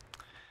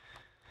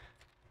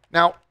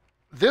 Now,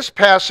 this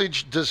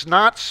passage does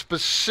not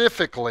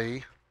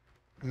specifically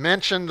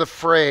mention the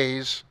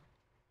phrase,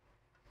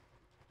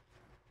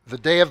 the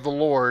day of the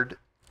Lord,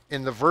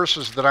 in the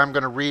verses that I'm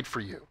going to read for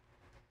you.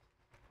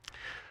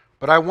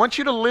 But I want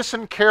you to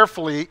listen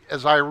carefully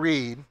as I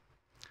read,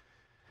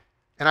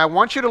 and I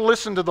want you to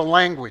listen to the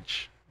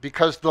language,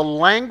 because the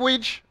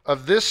language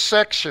of this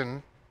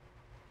section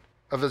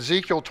of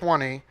Ezekiel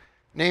 20,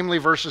 namely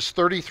verses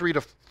 33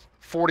 to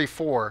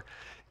 44,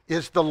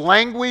 is the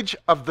language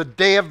of the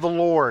day of the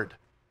Lord.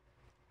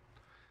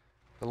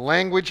 The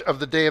language of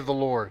the day of the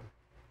Lord.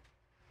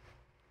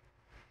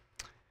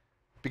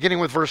 Beginning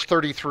with verse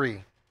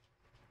 33.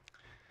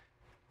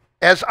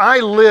 As I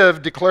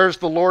live, declares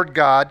the Lord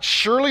God,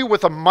 surely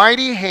with a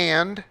mighty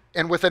hand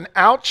and with an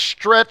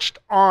outstretched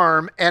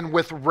arm and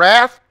with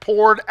wrath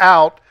poured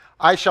out,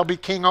 I shall be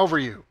king over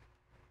you.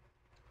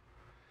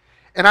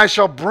 And I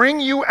shall bring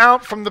you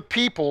out from the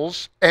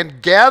peoples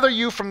and gather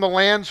you from the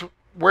lands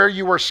where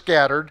you are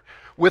scattered,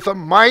 with a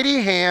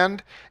mighty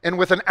hand and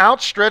with an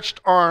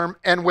outstretched arm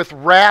and with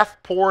wrath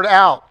poured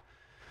out.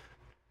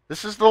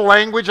 This is the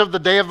language of the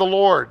day of the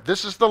Lord.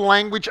 This is the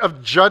language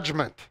of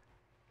judgment.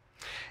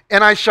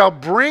 And I shall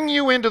bring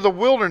you into the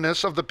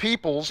wilderness of the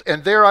peoples,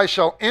 and there I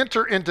shall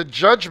enter into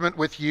judgment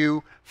with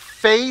you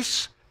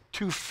face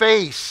to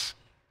face.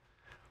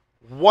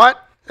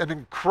 What an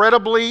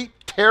incredibly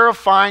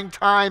terrifying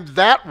time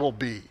that will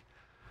be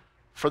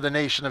for the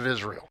nation of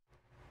Israel.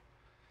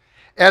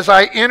 As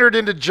I entered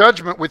into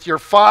judgment with your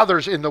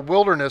fathers in the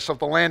wilderness of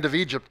the land of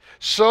Egypt,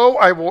 so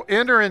I will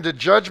enter into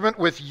judgment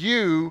with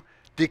you,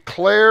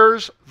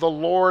 declares the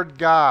Lord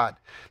God.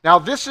 Now,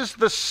 this is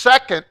the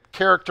second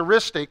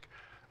characteristic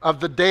of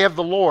the day of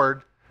the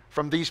Lord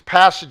from these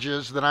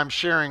passages that I'm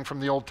sharing from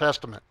the Old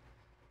Testament.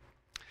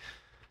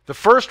 The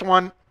first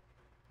one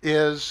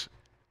is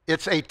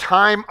it's a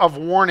time of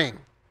warning.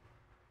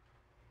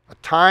 A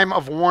time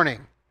of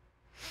warning.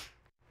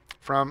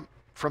 From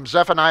from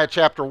Zephaniah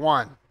chapter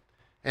 1.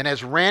 And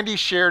as Randy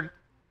shared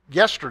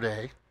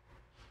yesterday,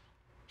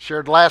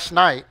 shared last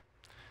night,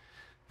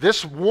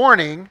 this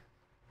warning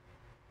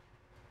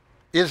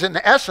is in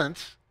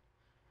essence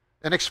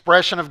an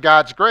expression of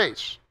God's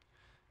grace.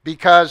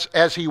 Because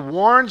as he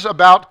warns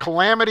about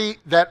calamity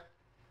that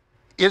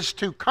is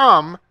to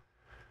come,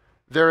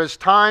 there is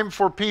time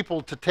for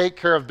people to take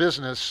care of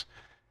business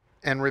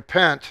and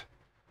repent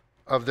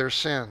of their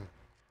sin.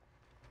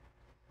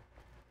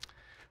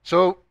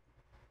 So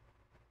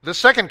the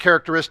second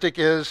characteristic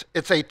is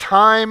it's a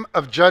time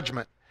of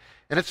judgment.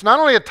 And it's not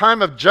only a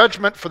time of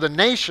judgment for the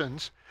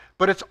nations,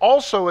 but it's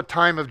also a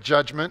time of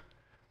judgment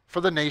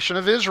for the nation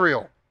of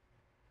Israel.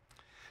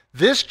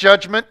 This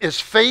judgment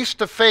is face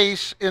to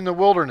face in the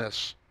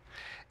wilderness.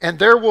 And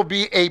there will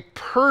be a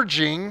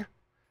purging,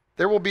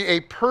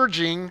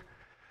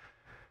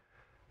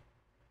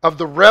 of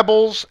the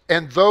rebels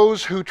and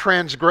those who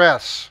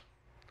transgress.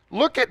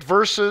 Look at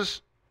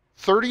verses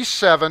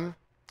 37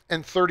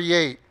 and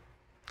 38.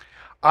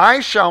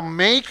 I shall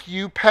make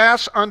you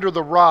pass under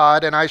the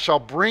rod, and I shall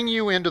bring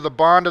you into the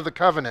bond of the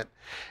covenant,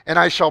 and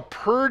I shall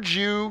purge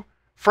you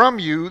from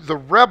you the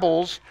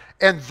rebels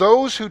and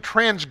those who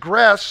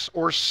transgress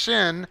or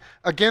sin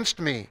against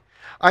me.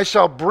 I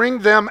shall bring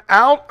them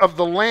out of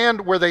the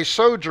land where they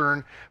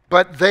sojourn,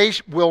 but they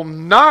will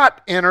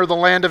not enter the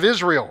land of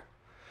Israel.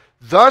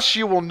 Thus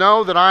you will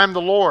know that I am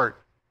the Lord.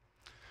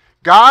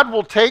 God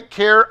will take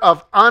care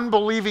of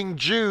unbelieving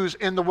Jews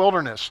in the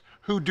wilderness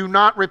who do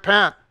not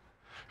repent,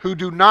 who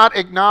do not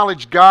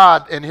acknowledge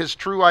God and his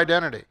true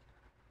identity,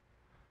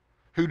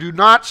 who do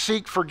not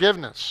seek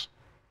forgiveness.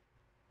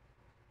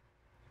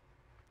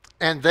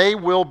 And they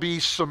will be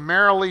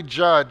summarily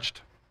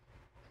judged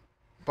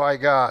by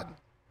God.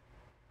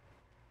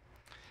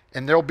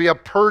 And there'll be a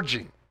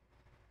purging.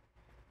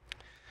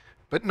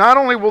 But not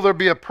only will there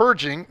be a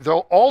purging,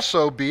 there'll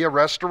also be a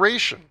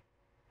restoration.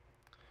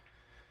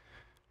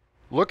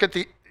 Look at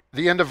the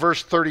end of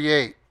verse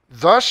 38.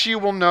 Thus you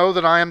will know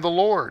that I am the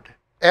Lord.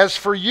 As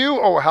for you,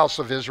 O house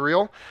of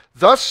Israel,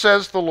 thus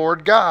says the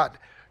Lord God,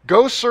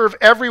 go serve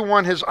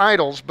everyone his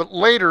idols, but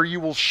later you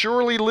will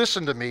surely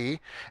listen to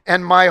me,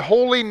 and my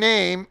holy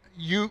name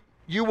you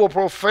will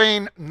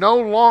profane no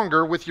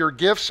longer with your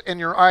gifts and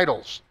your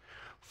idols.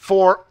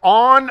 For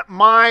on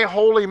my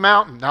holy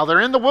mountain, now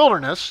they're in the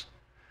wilderness,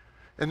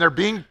 and they're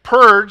being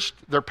purged,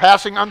 they're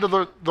passing under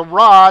the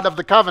rod of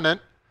the covenant.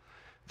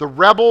 The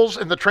rebels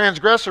and the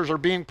transgressors are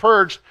being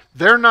purged.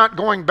 They're not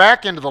going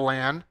back into the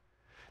land.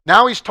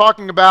 Now he's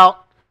talking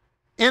about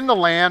in the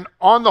land,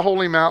 on the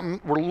holy mountain.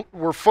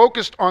 We're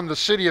focused on the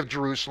city of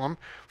Jerusalem.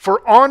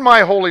 For on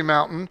my holy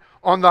mountain,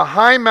 on the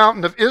high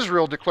mountain of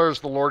Israel, declares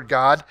the Lord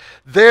God,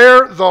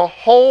 there the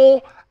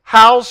whole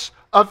house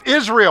of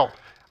Israel.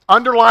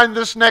 Underline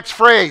this next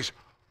phrase.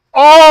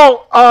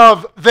 All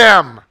of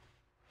them.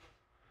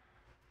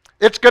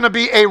 It's going to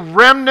be a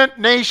remnant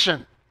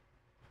nation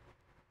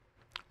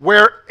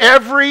where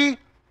every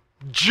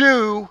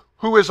Jew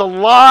who is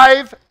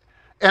alive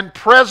and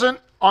present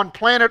on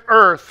planet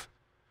Earth,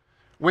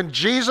 when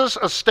Jesus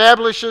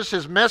establishes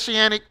his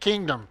messianic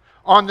kingdom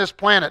on this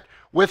planet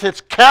with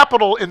its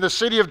capital in the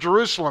city of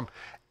Jerusalem,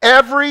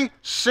 every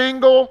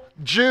single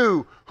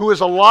Jew who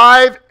is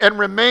alive and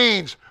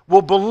remains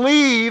will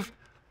believe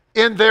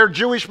in their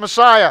Jewish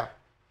Messiah,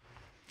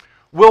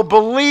 will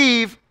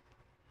believe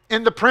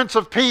in the Prince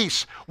of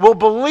Peace, will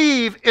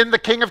believe in the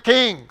King of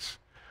Kings.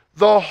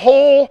 The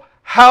whole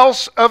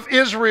house of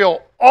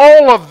Israel,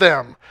 all of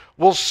them,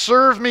 will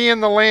serve me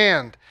in the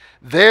land.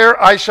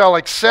 There I shall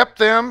accept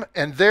them,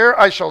 and there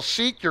I shall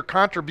seek your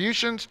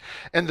contributions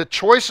and the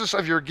choicest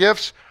of your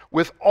gifts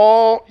with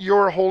all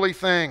your holy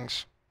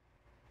things.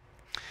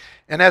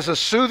 And as a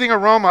soothing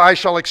aroma I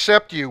shall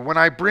accept you when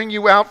I bring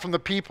you out from the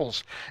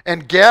peoples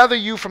and gather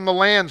you from the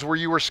lands where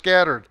you were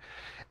scattered.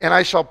 And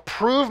I shall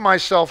prove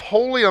myself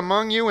holy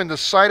among you in the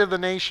sight of the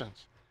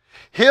nations.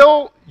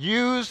 He'll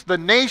use the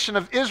nation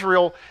of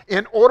Israel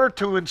in order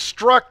to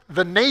instruct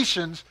the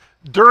nations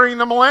during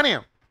the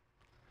millennium.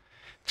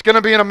 It's going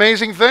to be an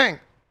amazing thing.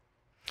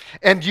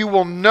 And you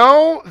will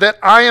know that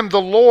I am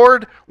the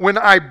Lord when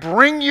I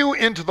bring you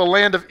into the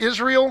land of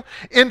Israel,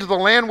 into the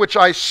land which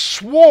I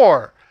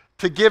swore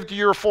to give to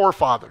your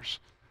forefathers.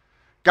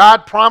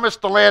 God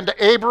promised the land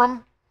to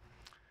Abram.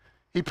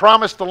 He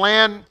promised the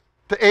land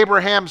to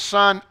Abraham's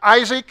son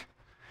Isaac.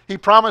 He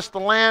promised the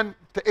land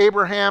to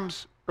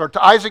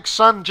Isaac's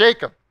son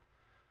Jacob.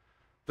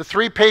 The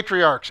three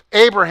patriarchs,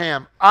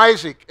 Abraham,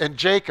 Isaac, and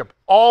Jacob,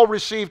 all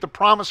received a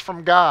promise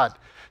from God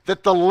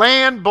that the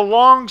land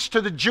belongs to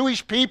the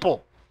Jewish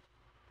people.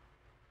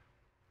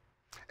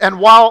 And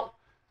while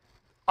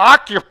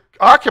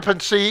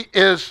occupancy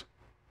is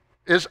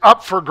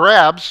up for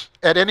grabs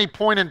at any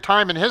point in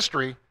time in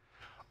history,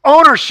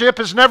 ownership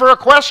is never a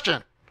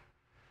question.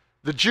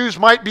 The Jews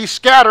might be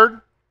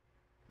scattered.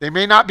 They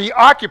may not be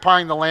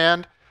occupying the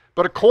land,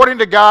 but according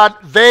to God,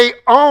 they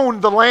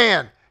own the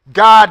land.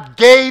 God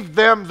gave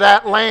them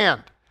that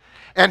land,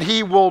 and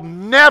he will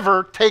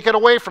never take it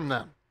away from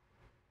them.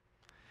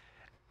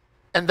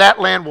 And that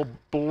land will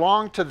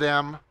belong to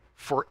them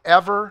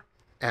forever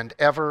and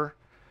ever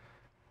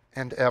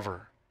and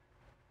ever.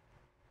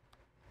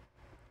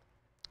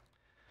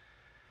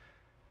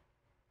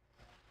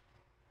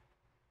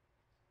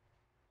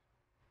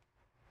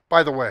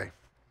 By the way,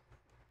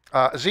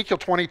 Ezekiel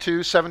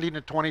 22, 17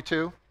 to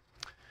 22,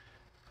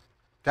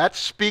 that's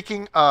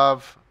speaking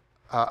of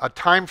a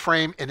time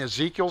frame in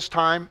Ezekiel's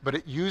time, but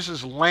it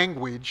uses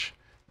language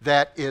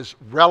that is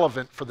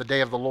relevant for the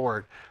day of the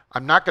Lord.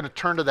 I'm not going to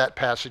turn to that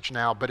passage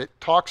now, but it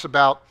talks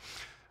about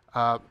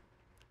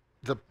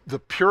the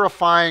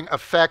purifying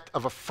effect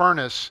of a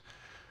furnace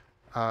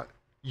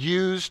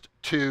used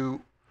to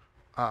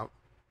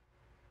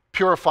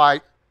purify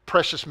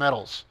precious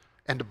metals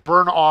and to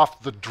burn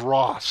off the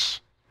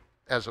dross,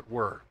 as it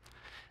were.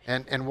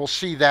 And we'll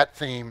see that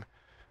theme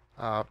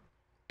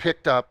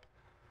picked up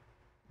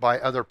by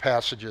other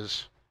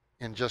passages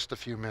in just a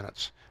few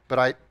minutes.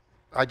 But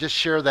I just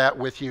share that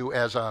with you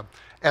as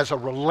a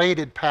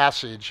related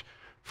passage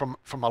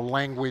from a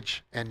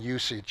language and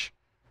usage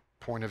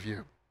point of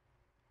view.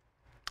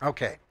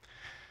 Okay.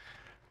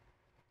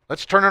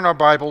 Let's turn in our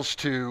Bibles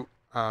to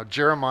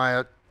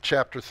Jeremiah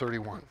chapter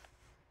 31.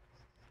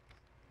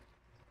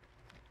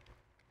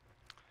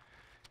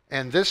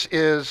 And this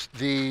is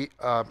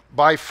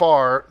by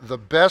far the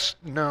best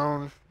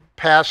known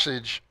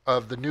passage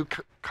of the New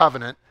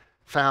Covenant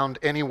found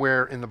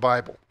anywhere in the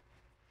Bible.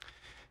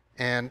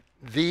 And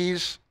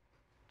these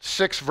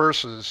 6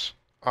 verses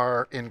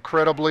are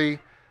incredibly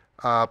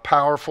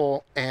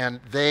powerful, and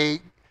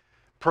they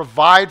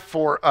provide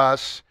for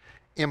us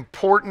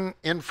important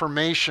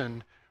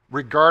information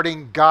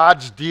regarding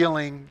God's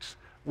dealings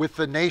with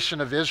the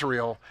nation of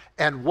Israel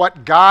and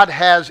what God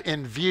has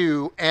in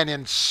view and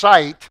in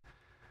sight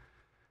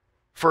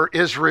for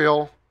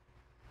Israel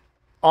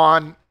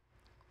on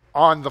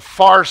the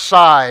far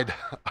side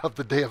of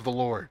the day of the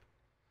Lord.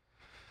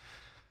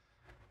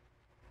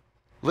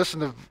 Listen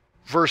to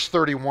verse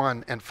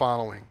 31 and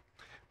following.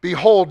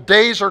 Behold,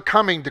 days are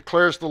coming,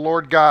 declares the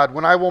Lord God,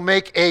 when I will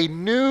make a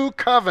new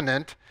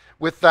covenant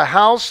with the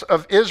house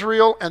of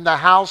Israel and the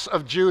house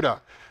of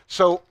Judah.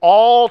 So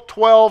all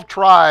 12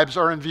 tribes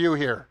are in view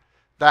here.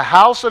 The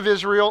house of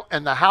Israel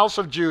and the house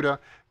of Judah,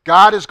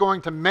 God is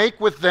going to make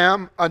with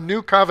them a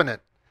new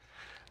covenant.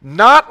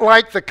 Not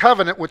like the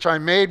covenant which I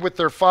made with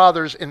their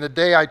fathers in the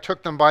day I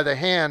took them by the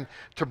hand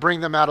to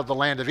bring them out of the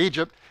land of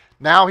Egypt.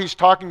 Now he's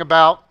talking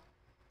about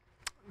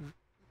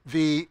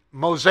the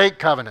Mosaic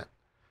covenant.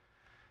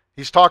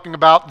 He's talking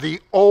about the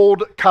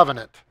old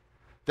covenant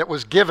that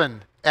was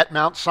given at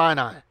Mount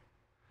Sinai,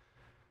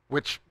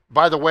 which,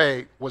 by the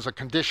way, was a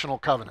conditional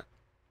covenant.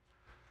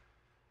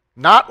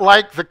 Not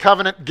like the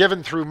covenant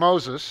given through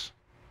Moses.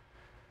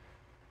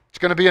 It's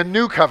going to be a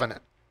new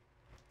covenant.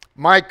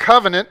 My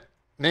covenant,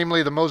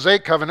 namely the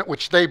Mosaic covenant,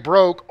 which they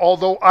broke,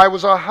 although I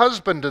was a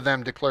husband to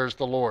them, declares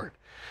the Lord.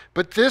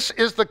 But this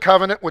is the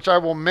covenant which I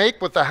will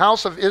make with the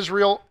house of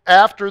Israel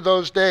after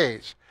those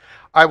days.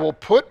 I will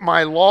put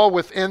my law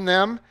within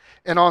them,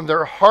 and on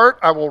their heart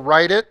I will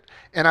write it,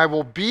 and I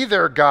will be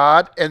their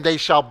God, and they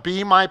shall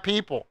be my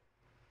people.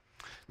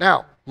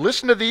 Now,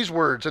 listen to these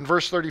words in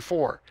verse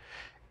 34.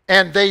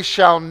 And they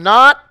shall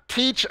not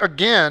teach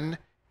again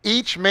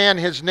each man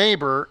his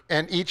neighbor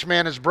and each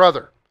man his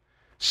brother,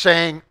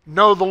 saying,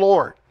 know the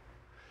Lord.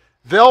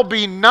 There'll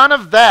be none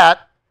of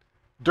that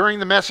during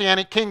the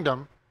Messianic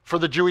kingdom for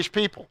the Jewish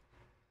people.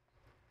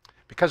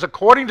 Because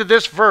according to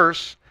this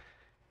verse,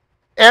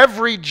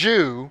 every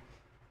Jew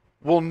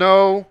will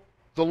know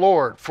the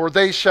Lord. For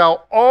they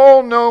shall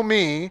all know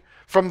me,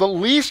 from the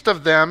least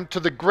of them to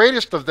the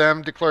greatest of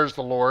them, declares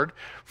the Lord.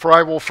 For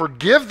I will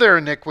forgive their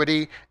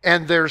iniquity,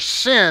 and their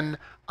sin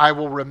I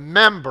will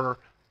remember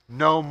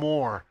no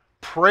more.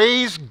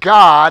 Praise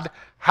God.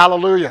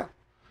 Hallelujah.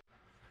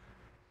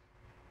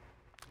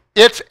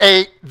 It's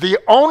the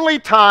only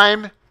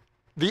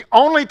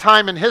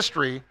time in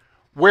history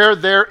where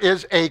there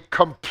is a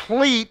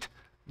complete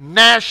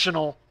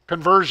national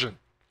conversion.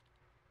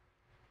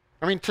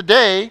 I mean,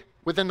 today,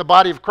 within the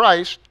body of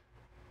Christ,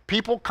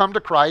 people come to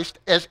Christ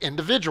as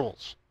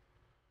individuals.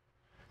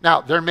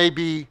 Now, there may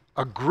be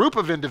a group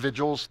of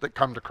individuals that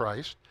come to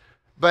Christ,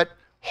 but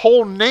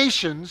whole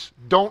nations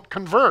don't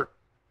convert.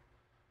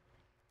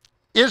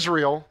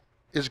 Israel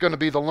is going to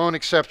be the lone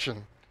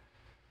exception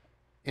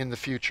in the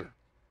future.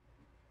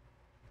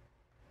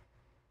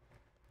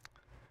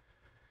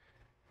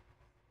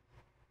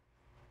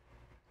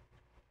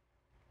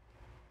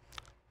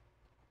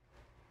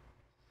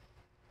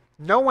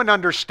 No one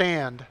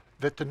understand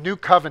that the new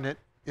covenant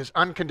is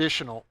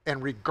unconditional,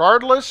 and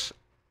regardless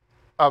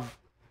of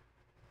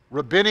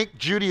rabbinic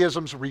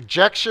Judaism's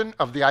rejection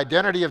of the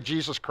identity of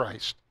Jesus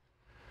Christ,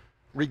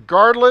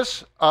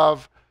 regardless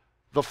of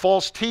the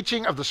false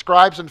teaching of the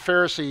scribes and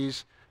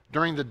Pharisees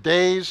during the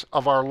days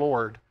of our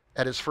Lord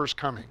at his first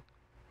coming,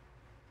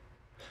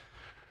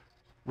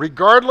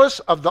 regardless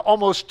of the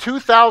almost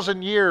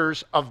 2,000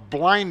 years of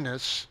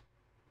blindness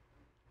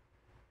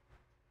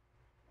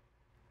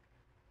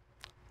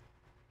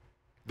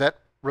that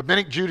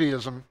rabbinic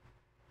Judaism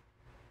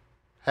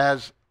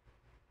has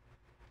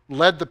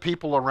led the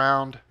people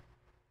around,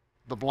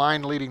 the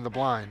blind leading the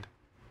blind,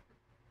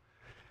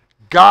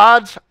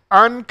 God's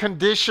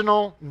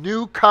unconditional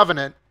new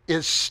covenant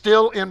is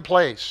still in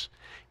place.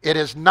 It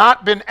has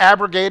not been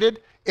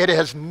abrogated. It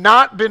has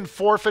not been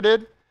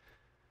forfeited.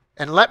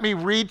 And let me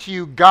read to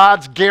you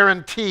God's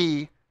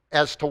guarantee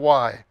as to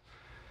why.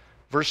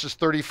 Verses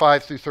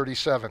 35 through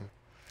 37.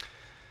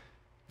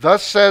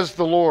 Thus says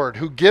the Lord,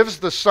 who gives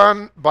the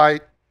sun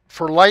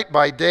for light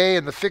by day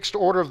and the fixed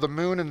order of the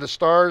moon and the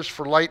stars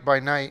for light by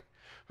night,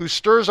 who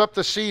stirs up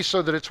the sea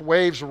so that its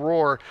waves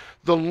roar.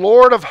 The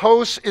Lord of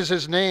hosts is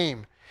his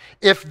name.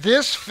 If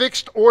this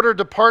fixed order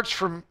departs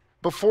from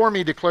before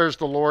me, declares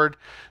the Lord,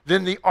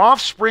 then the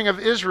offspring of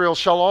Israel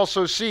shall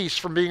also cease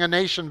from being a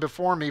nation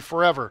before me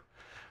forever.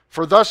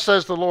 For thus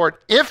says the Lord,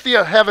 if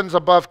the heavens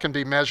above can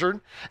be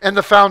measured, and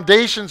the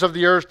foundations of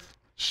the earth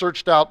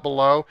searched out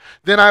below,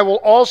 then I will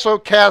also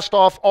cast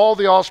off all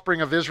the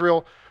offspring of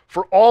Israel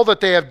for all that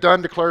they have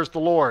done, declares the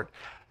Lord.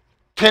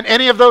 Can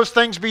any of those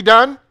things be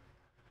done?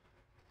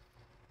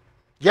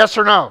 Yes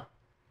or no?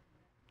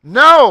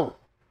 No.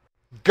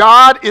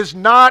 God is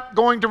not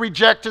going to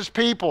reject his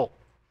people.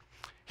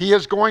 He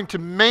is going to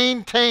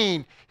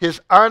maintain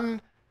his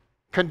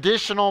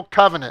unconditional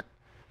covenant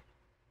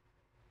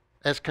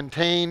as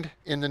contained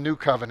in the new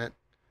covenant,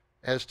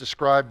 as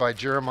described by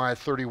Jeremiah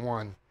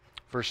 31,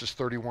 verses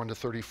 31 to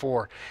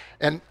 34.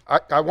 And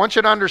I want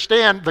you to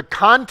understand the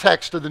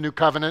context of the new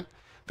covenant.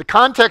 The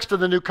context of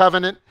the new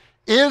covenant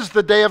is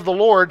the day of the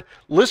Lord.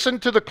 Listen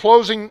to the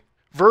closing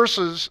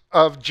verses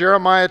of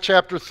Jeremiah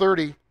chapter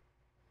 30,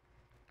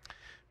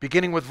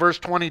 beginning with verse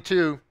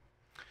 22.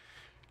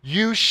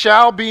 You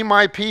shall be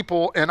my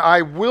people, and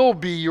I will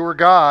be your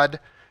God.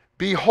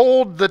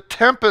 Behold, the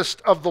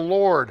tempest of the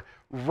Lord.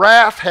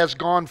 Wrath has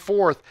gone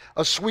forth,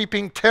 a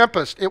sweeping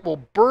tempest. It will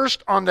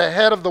burst on the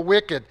head of the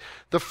wicked.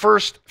 The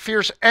first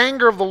fierce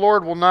anger of the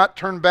Lord will not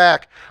turn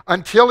back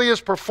until he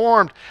is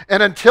performed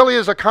and until he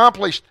has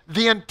accomplished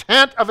the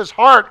intent of his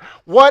heart.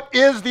 What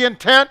is the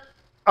intent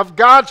of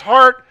God's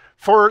heart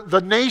for the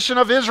nation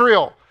of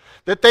Israel?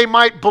 That they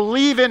might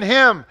believe in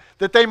him,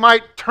 that they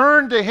might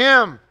turn to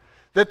him,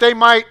 that they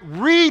might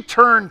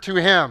return to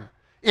him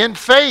in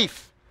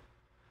faith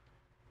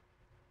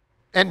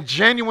and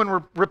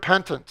genuine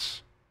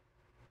repentance.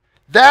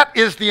 That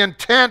is the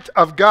intent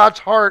of God's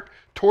heart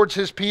towards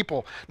his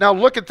people. Now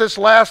look at this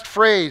last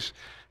phrase.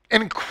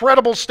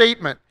 Incredible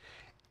statement.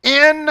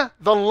 In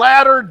the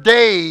latter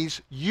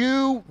days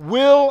you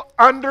will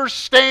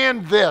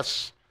understand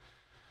this.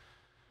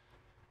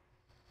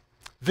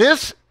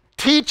 This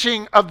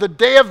teaching of the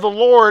day of the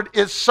Lord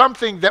is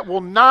something that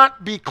will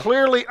not be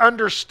clearly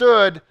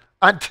understood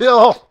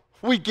until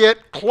we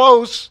get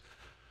close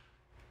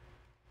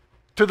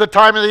to the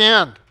time of the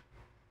end.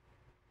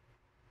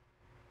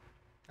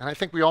 And I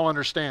think we all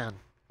understand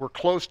we're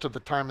close to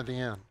the time of the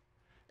end.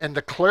 And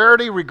the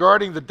clarity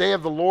regarding the day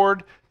of the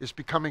Lord is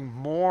becoming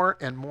more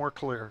and more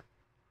clear.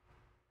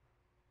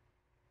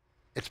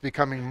 It's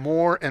becoming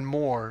more and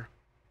more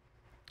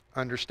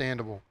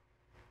understandable.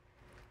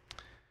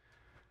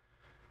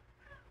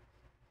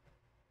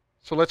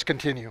 So let's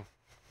continue.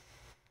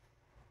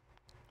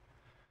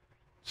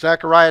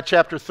 Zechariah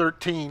chapter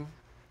 13.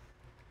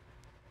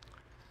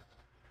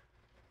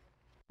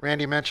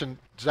 Randy mentioned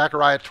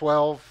Zechariah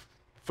 12,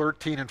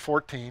 13, and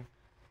 14.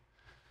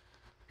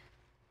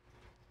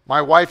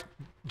 My wife,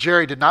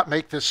 Jerry, did not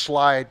make this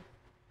slide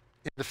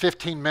in the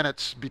 15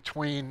 minutes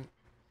between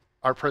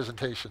our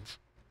presentations.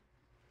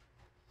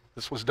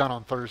 This was done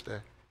on Thursday.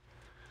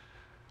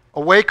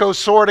 Awake, O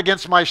sword,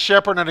 against my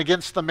shepherd and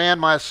against the man,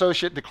 my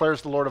associate,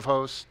 declares the Lord of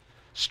hosts.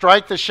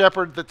 Strike the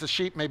shepherd that the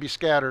sheep may be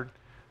scattered.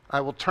 I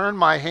will turn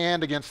my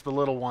hand against the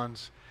little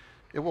ones.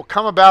 It will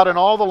come about in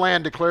all the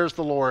land, declares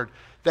the Lord,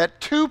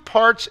 that 2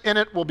 parts in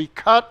it will be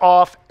cut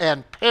off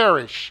and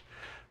perish,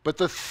 but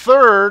the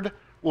third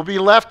will be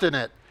left in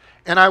it.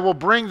 And I will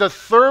bring the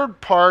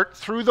third part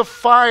through the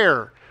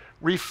fire,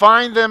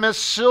 refine them as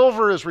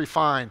silver is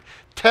refined,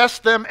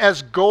 test them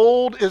as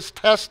gold is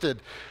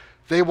tested.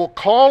 They will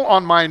call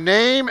on my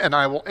name, and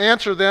I will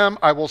answer them.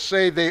 I will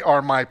say they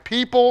are my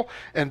people,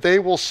 and they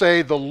will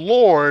say the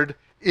Lord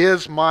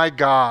is my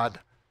God.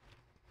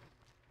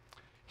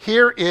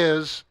 Here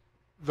is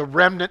the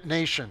remnant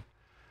nation,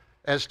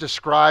 as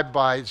described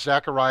by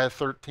Zechariah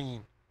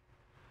 13.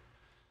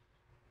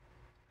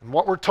 And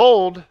what we're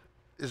told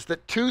is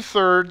that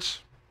 2/3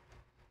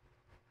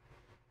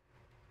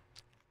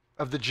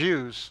 of the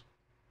Jews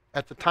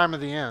at the time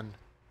of the end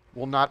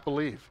will not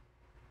believe.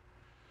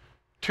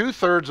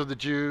 2/3 of the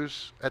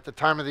Jews at the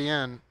time of the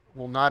end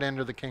will not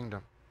enter the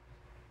kingdom.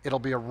 It'll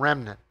be a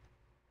remnant.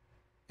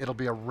 It'll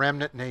be a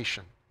remnant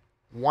nation.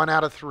 1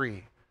 out of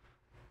 3,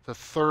 the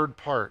third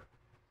part,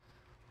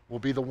 will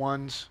be the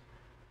ones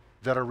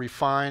that are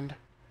refined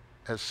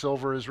as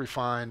silver is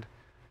refined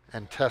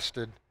and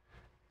tested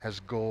as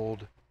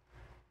gold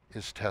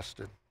is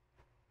tested.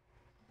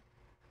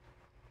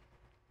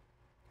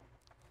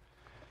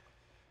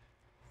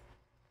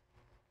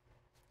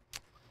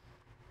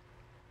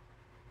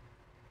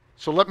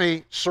 So let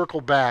me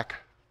circle back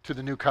to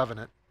the new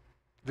covenant.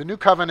 The new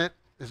covenant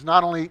is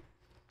not only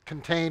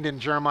contained in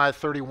Jeremiah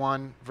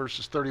 31,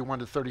 verses 31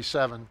 to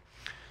 37,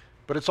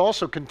 but it's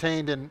also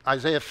contained in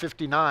Isaiah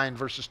 59,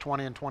 verses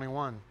 20 and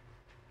 21.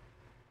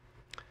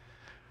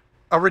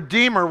 A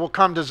Redeemer will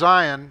come to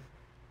Zion,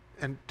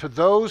 and to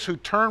those who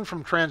turn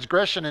from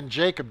transgression in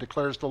Jacob,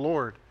 declares the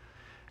Lord.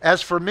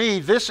 As for me,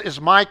 this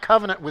is my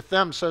covenant with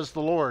them, says the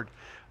Lord.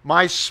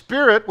 My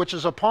spirit, which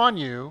is upon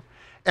you,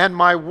 and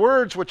my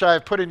words which I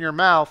have put in your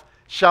mouth,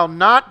 shall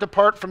not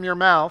depart from your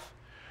mouth,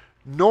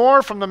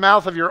 nor from the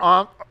mouth of your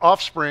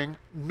offspring,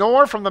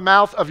 nor from the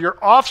mouth of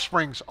your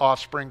offspring's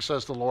offspring,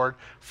 says the Lord,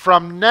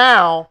 from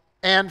now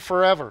and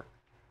forever.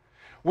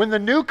 When the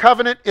new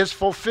covenant is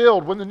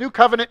fulfilled, when the new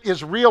covenant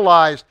is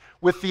realized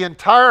with the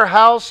entire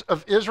house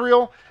of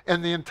Israel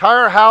and the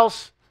entire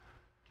house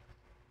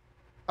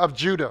of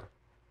Judah,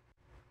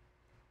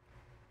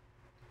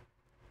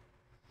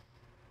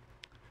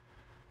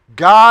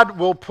 God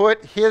will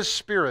put His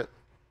Spirit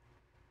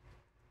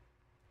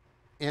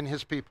in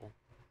His people.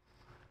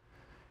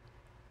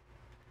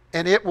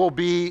 And it will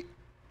be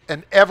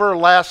an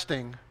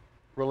everlasting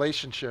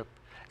relationship.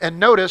 And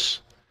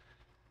notice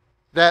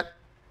that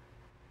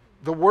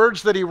the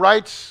words that He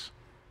writes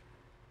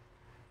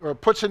or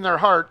puts in their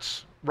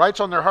hearts, writes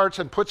on their hearts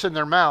and puts in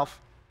their mouth,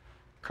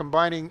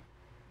 combining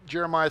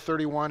Jeremiah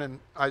 31 and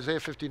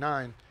Isaiah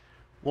 59,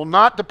 will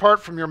not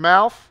depart from your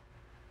mouth,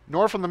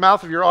 nor from the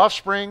mouth of your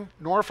offspring,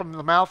 nor from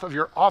the mouth of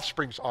your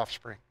offspring's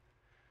offspring.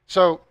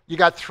 So you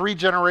got 3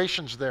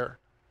 generations there.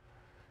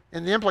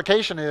 And the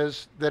implication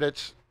is that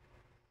it's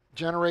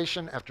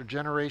generation after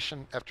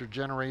generation after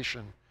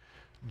generation.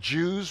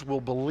 Jews will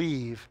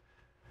believe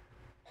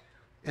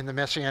in the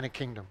Messianic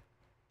kingdom.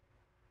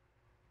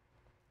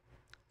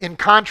 In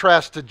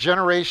contrast to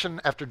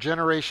generation after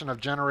generation of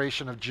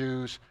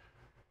Jews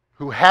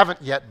who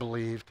haven't yet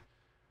believed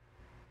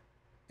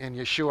in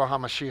Yeshua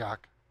HaMashiach,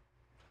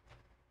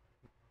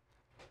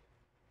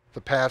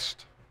 the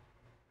past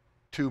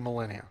 2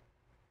 millennia.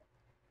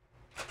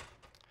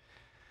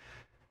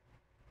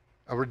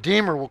 A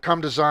Redeemer will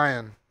come to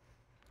Zion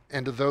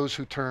and to those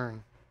who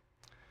turn.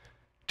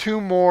 2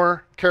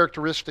 more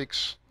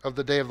characteristics of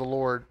the day of the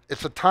Lord.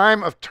 It's a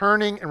time of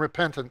turning and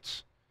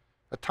repentance.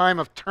 A time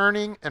of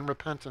turning and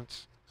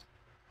repentance.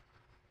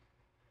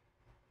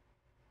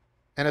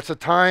 And it's a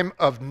time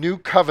of new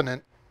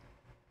covenant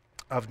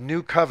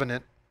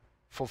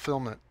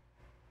fulfillment.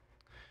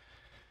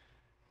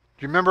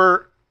 Do you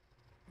remember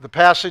the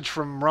passage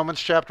from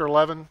Romans chapter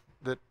 11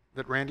 that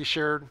Randy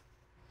shared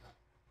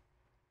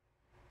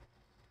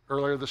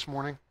earlier this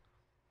morning?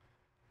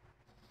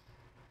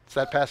 It's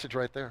that passage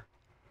right there.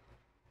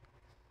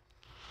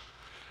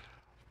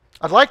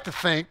 I'd like to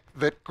think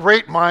that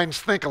great minds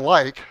think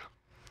alike,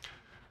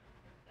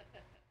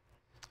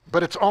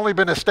 but it's only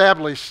been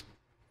established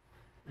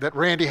that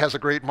Randy has a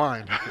great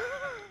mind.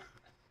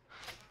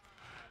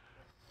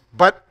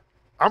 But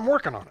I'm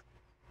working on it,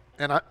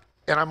 and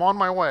I'm on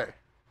my way.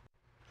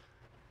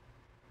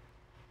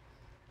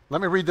 Let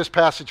me read this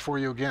passage for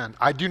you again.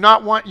 I do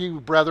not want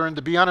you, brethren,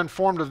 to be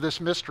uninformed of this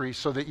mystery,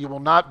 so that you will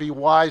not be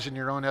wise in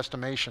your own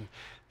estimation,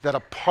 that a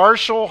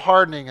partial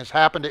hardening has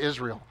happened to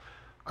Israel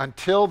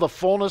until the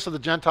fullness of the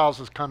Gentiles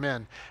has come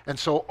in. And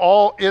so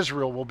all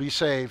Israel will be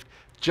saved,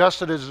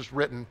 just as it is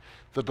written,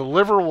 the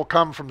deliverer will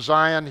come from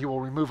Zion, he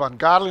will remove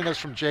ungodliness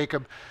from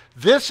Jacob.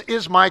 This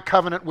is my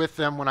covenant with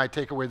them when I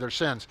take away their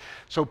sins.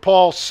 So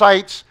Paul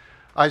cites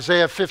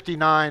Isaiah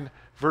 59,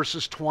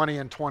 verses 20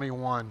 and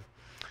 21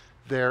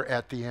 there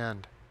at the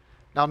end.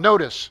 Now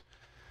notice,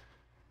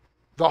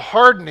 the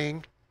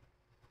hardening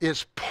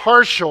is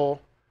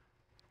partial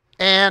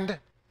and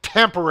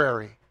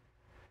temporary.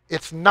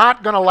 It's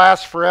not going to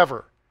last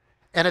forever.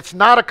 And it's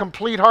not a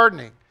complete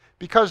hardening,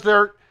 because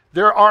there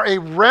are a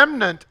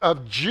remnant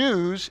of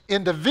Jews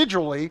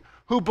individually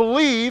who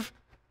believe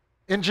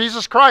in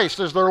Jesus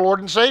Christ as their Lord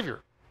and Savior.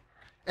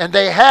 And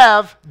they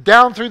have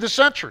down through the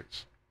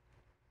centuries.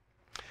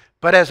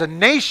 But as a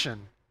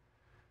nation,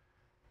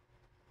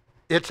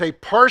 it's a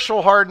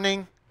partial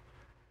hardening,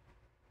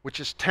 which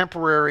is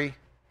temporary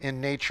in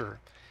nature.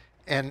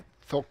 And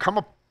there'll come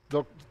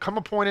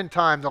a point in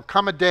time, there'll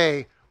come a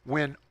day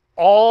when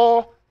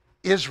all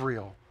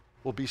Israel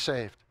will be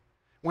saved.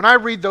 When I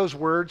read those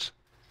words,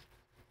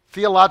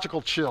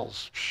 theological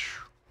chills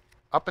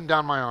up and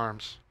down my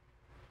arms.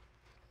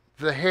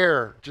 The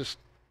hair just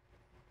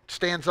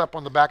stands up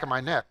on the back of my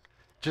neck.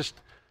 Just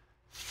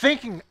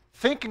thinking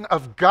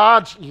of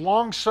God's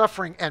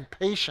long-suffering and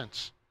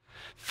patience.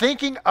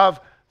 Thinking of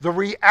the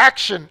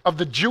reaction of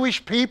the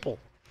Jewish people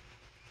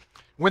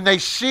when they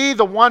see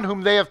the one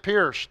whom they have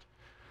pierced.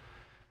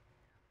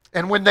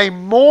 And when they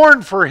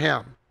mourn for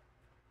him.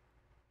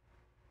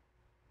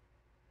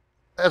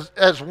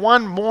 As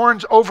one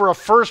mourns over a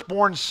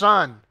firstborn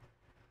son.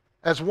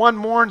 As one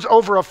mourns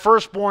over a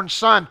firstborn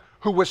son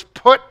who was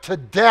put to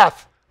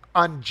death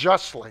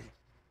unjustly.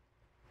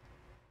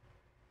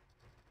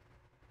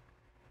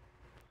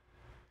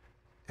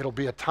 It'll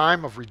be a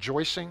time of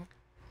rejoicing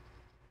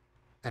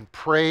and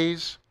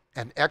praise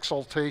and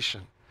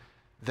exaltation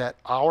that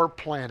our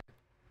planet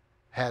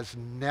has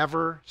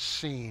never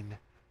seen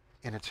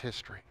in its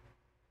history.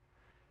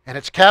 And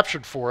it's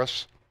captured for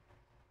us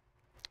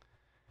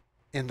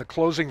in the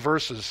closing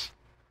verses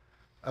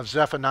of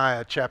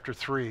Zephaniah chapter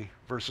 3,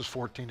 verses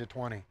 14 to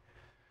 20.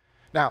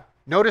 Now,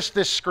 notice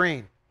this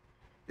screen.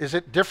 Is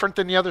it different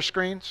than the other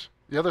screens?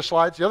 The other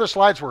slides? The other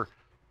slides were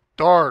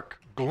dark,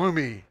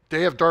 gloomy,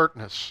 day of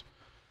darkness,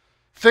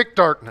 thick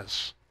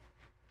darkness.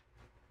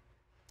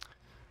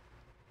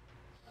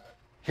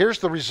 Here's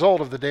the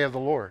result of the day of the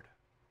Lord.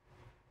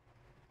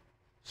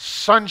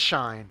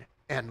 Sunshine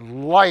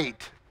and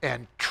light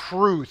and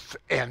truth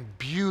and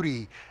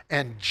beauty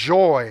and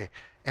joy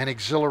and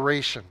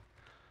exhilaration.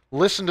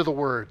 Listen to the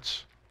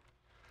words.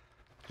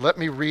 Let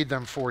me read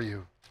them for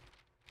you.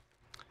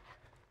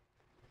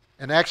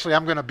 And actually,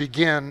 I'm going to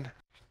begin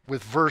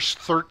with verse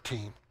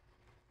 13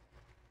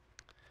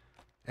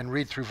 and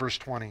read through verse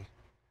 20.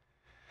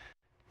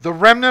 The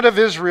remnant of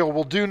Israel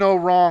will do no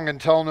wrong and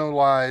tell no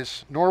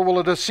lies, nor will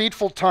a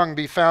deceitful tongue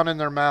be found in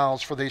their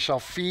mouths, for they shall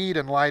feed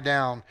and lie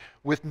down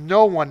with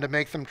no one to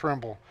make them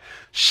tremble.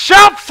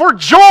 Shout for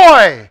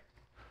joy!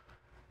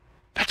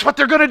 That's what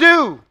they're going to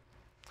do.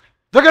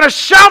 They're going to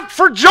shout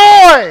for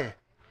joy.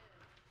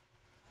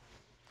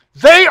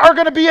 They are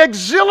going to be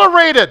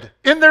exhilarated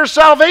in their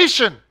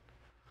salvation,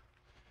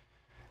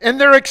 in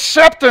their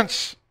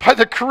acceptance by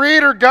the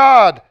Creator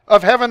God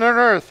of heaven and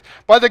earth,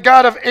 by the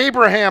God of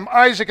Abraham,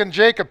 Isaac, and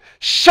Jacob.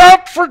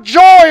 Shout for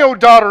joy, O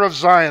daughter of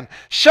Zion.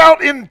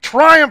 Shout in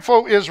triumph,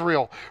 O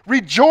Israel.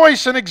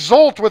 Rejoice and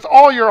exult with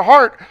all your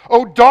heart,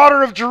 O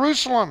daughter of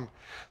Jerusalem.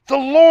 The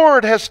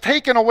Lord has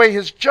taken away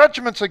his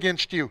judgments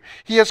against you.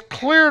 He has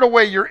cleared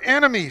away your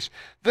enemies.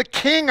 The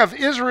King of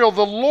Israel,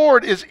 the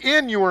Lord, is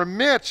in your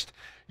midst.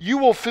 You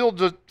will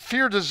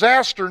fear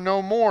disaster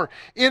no more.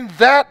 In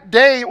that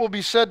day it will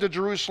be said to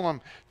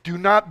Jerusalem, do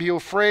not be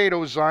afraid,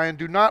 O Zion.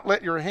 Do not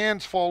let your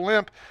hands fall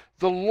limp.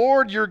 The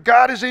Lord your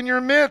God is in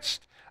your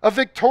midst, a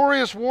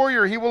victorious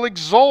warrior. He will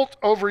exult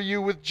over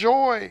you with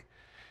joy.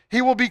 He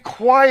will be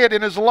quiet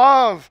in his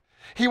love.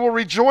 He will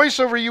rejoice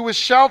over you with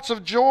shouts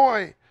of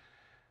joy.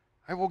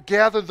 I will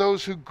gather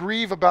those who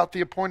grieve about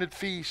the appointed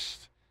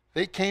feast.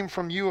 They came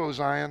from you, O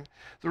Zion.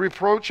 The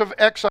reproach of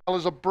exile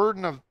is a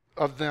burden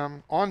of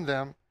them on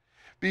them.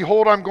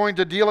 Behold, I'm going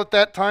to deal at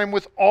that time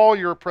with all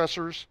your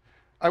oppressors.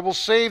 I will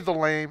save the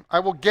lame. I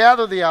will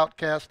gather the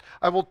outcast.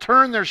 I will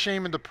turn their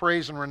shame into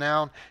praise and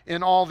renown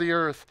in all the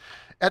earth.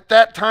 At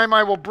that time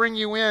I will bring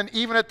you in,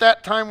 even at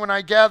that time when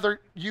I gather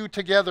you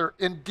together.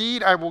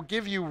 Indeed, I will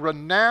give you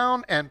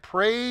renown and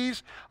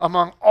praise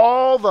among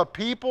all the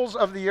peoples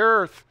of the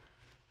earth.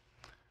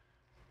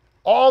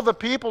 All the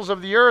peoples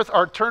of the earth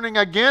are turning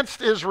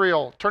against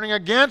Israel, turning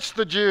against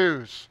the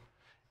Jews.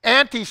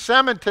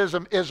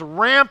 Anti-Semitism is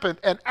rampant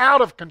and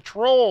out of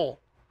control.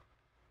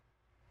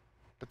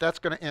 But that's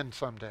going to end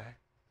someday.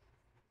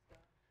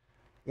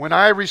 When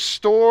I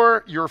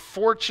restore your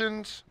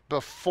fortunes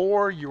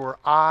before your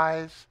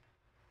eyes,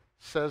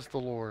 says the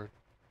Lord.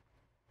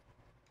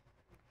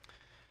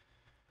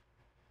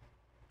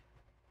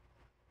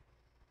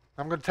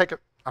 I'm going to take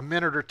a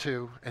minute or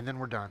two, and then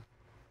we're done.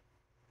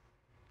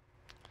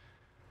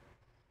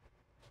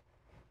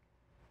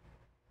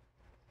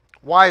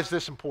 Why is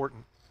this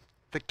important?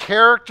 The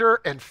character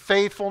and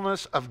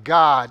faithfulness of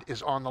God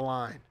is on the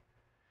line.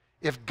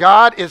 If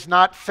God is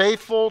not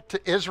faithful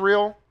to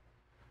Israel,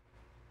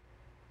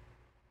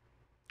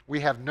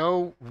 we have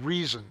no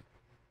reason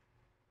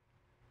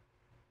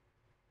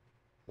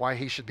why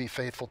he should be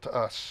faithful to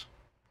us.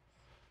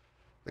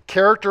 The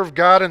character of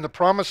God and the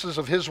promises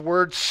of his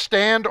word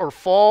stand or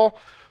fall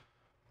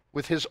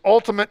with his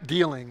ultimate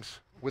dealings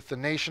with the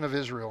nation of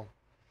Israel.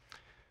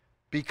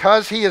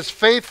 Because he is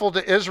faithful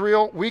to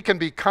Israel, we can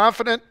be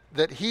confident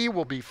that he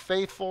will be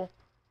faithful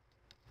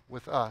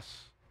with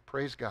us.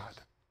 Praise God.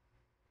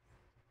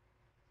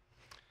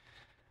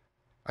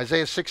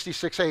 Isaiah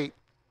 66:8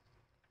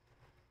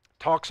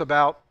 talks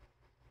about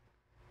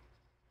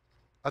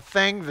a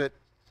thing that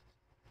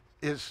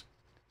is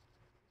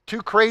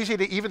too crazy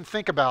to even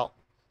think about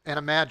and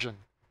imagine.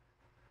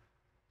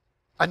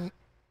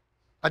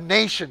 A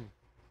nation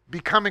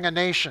becoming a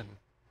nation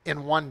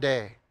in one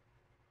day.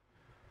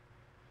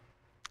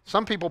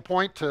 Some people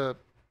point to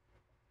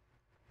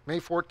May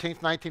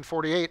 14th,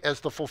 1948 as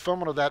the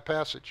fulfillment of that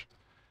passage.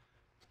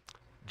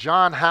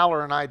 John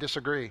Haller and I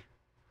disagree.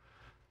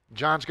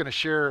 John's going to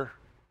share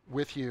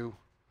with you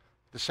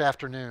this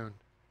afternoon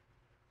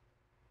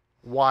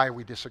why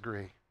we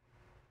disagree.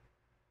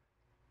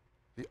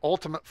 The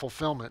ultimate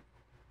fulfillment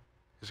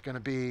is going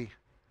to be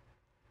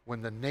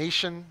when the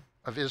nation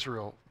of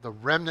Israel, the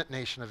remnant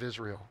nation of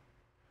Israel,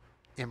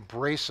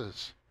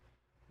 embraces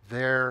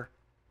their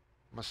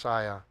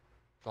Messiah,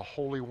 the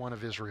Holy One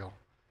of Israel,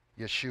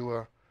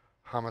 Yeshua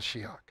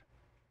HaMashiach.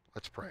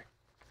 Let's pray.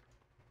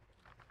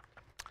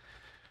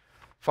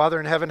 Father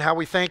in heaven, how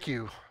we thank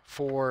you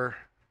for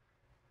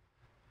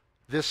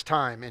this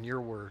time in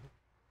your word.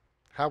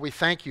 How we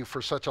thank you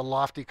for such a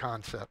lofty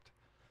concept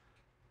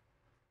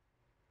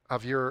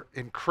of your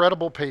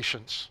incredible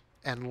patience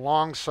and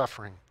long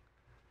suffering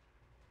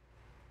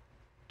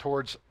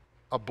towards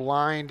a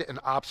blind and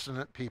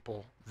obstinate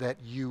people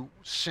that you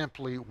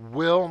simply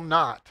will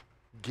not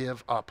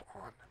give up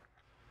on.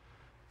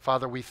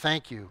 Father, we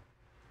thank you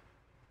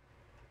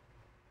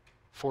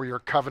for your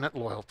covenant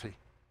loyalty.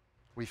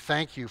 We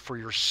thank you for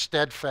your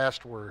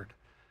steadfast word.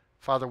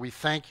 Father, we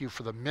thank you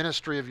for the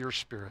ministry of your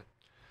Spirit.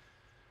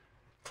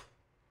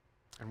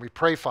 And we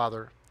pray,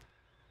 Father,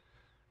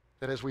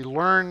 that as we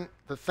learn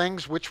the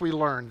things which we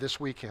learned this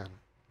weekend,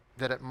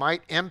 that it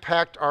might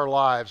impact our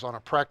lives on a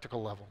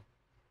practical level,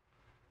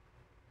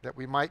 that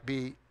we might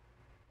be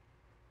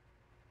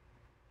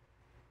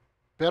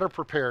better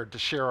prepared to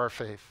share our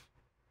faith,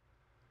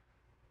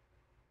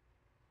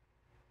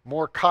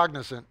 more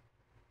cognizant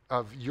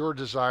of your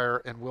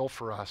desire and will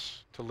for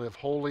us to live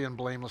holy and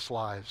blameless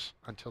lives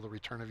until the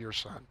return of your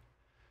Son.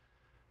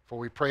 For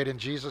we pray it in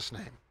Jesus'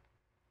 name.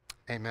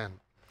 Amen.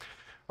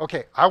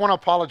 Okay, I want to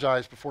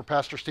apologize before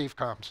Pastor Steve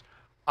comes.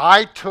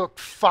 I took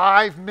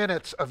 5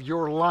 minutes of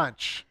your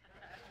lunch.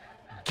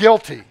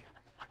 Guilty.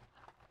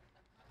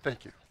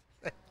 Thank you.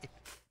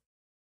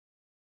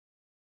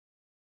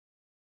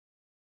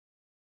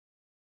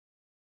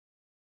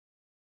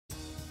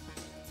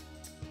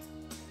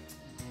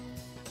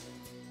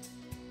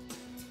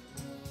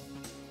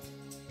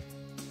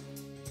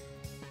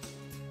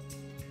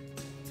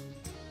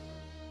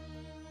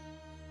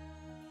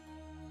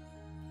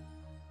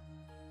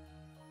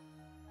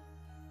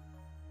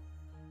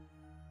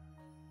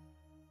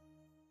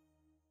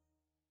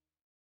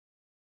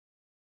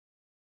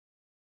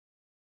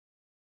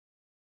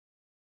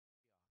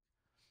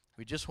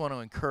 We just want to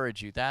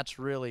encourage you. That's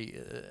really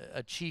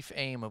a chief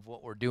aim of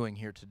what we're doing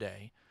here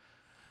today.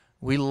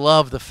 We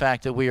love the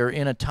fact that we are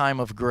in a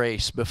time of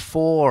grace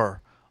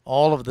before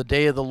all of the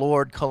day of the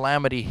Lord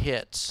calamity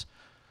hits.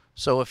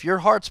 So if your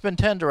heart's been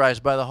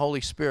tenderized by the Holy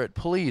Spirit,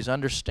 please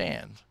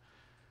understand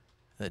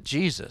that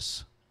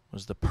Jesus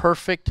was the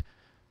perfect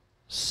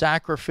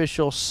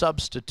sacrificial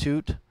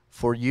substitute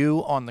for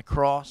you on the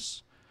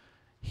cross.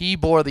 He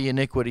bore the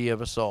iniquity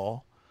of us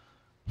all.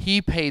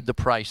 He paid the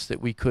price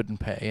that we couldn't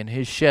pay, and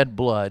his shed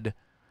blood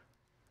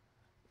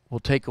will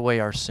take away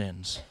our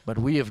sins. But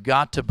we have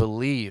got to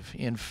believe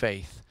in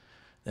faith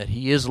that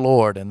he is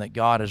Lord and that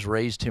God has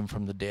raised him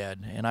from the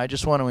dead. And I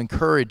just want to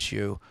encourage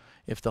you,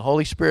 if the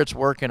Holy Spirit's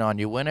working on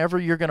you, whenever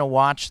you're going to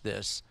watch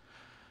this,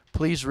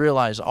 please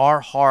realize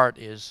our heart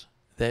is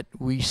that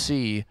we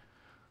see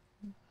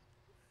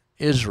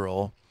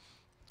Israel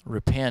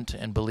repent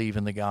and believe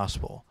in the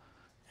gospel.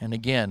 And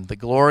again, the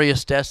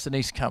glorious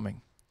destiny's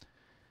coming.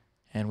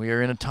 And we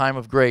are in a time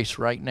of grace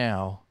right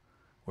now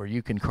where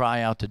you can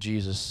cry out to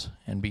Jesus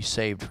and be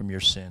saved from your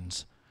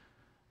sins.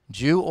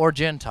 Jew or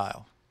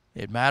Gentile,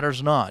 it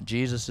matters not.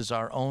 Jesus is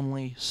our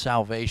only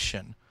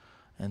salvation.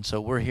 And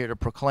so we're here to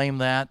proclaim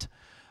that.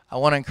 I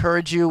want to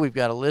encourage you, we've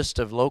got a list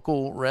of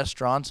local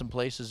restaurants and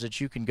places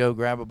that you can go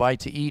grab a bite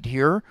to eat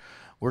here.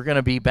 We're going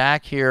to be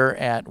back here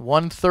at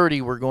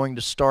 1:30. We're going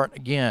to start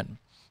again.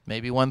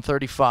 Maybe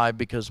 1:35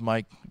 because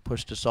Mike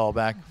pushed us all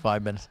back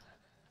 5 minutes.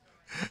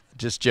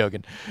 Just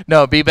joking.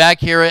 No, be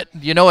back here at,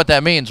 you know what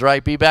that means,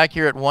 right? Be back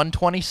here at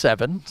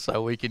 1:27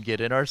 so we can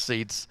get in our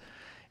seats.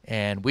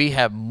 And we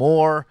have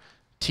more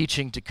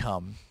teaching to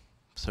come.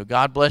 So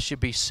God bless you.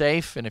 Be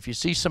safe. And if you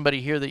see somebody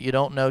here that you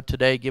don't know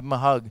today, give them a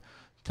hug.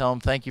 Tell them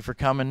thank you for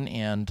coming.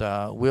 And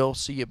we'll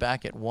see you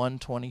back at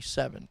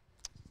 1:27.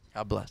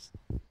 God bless.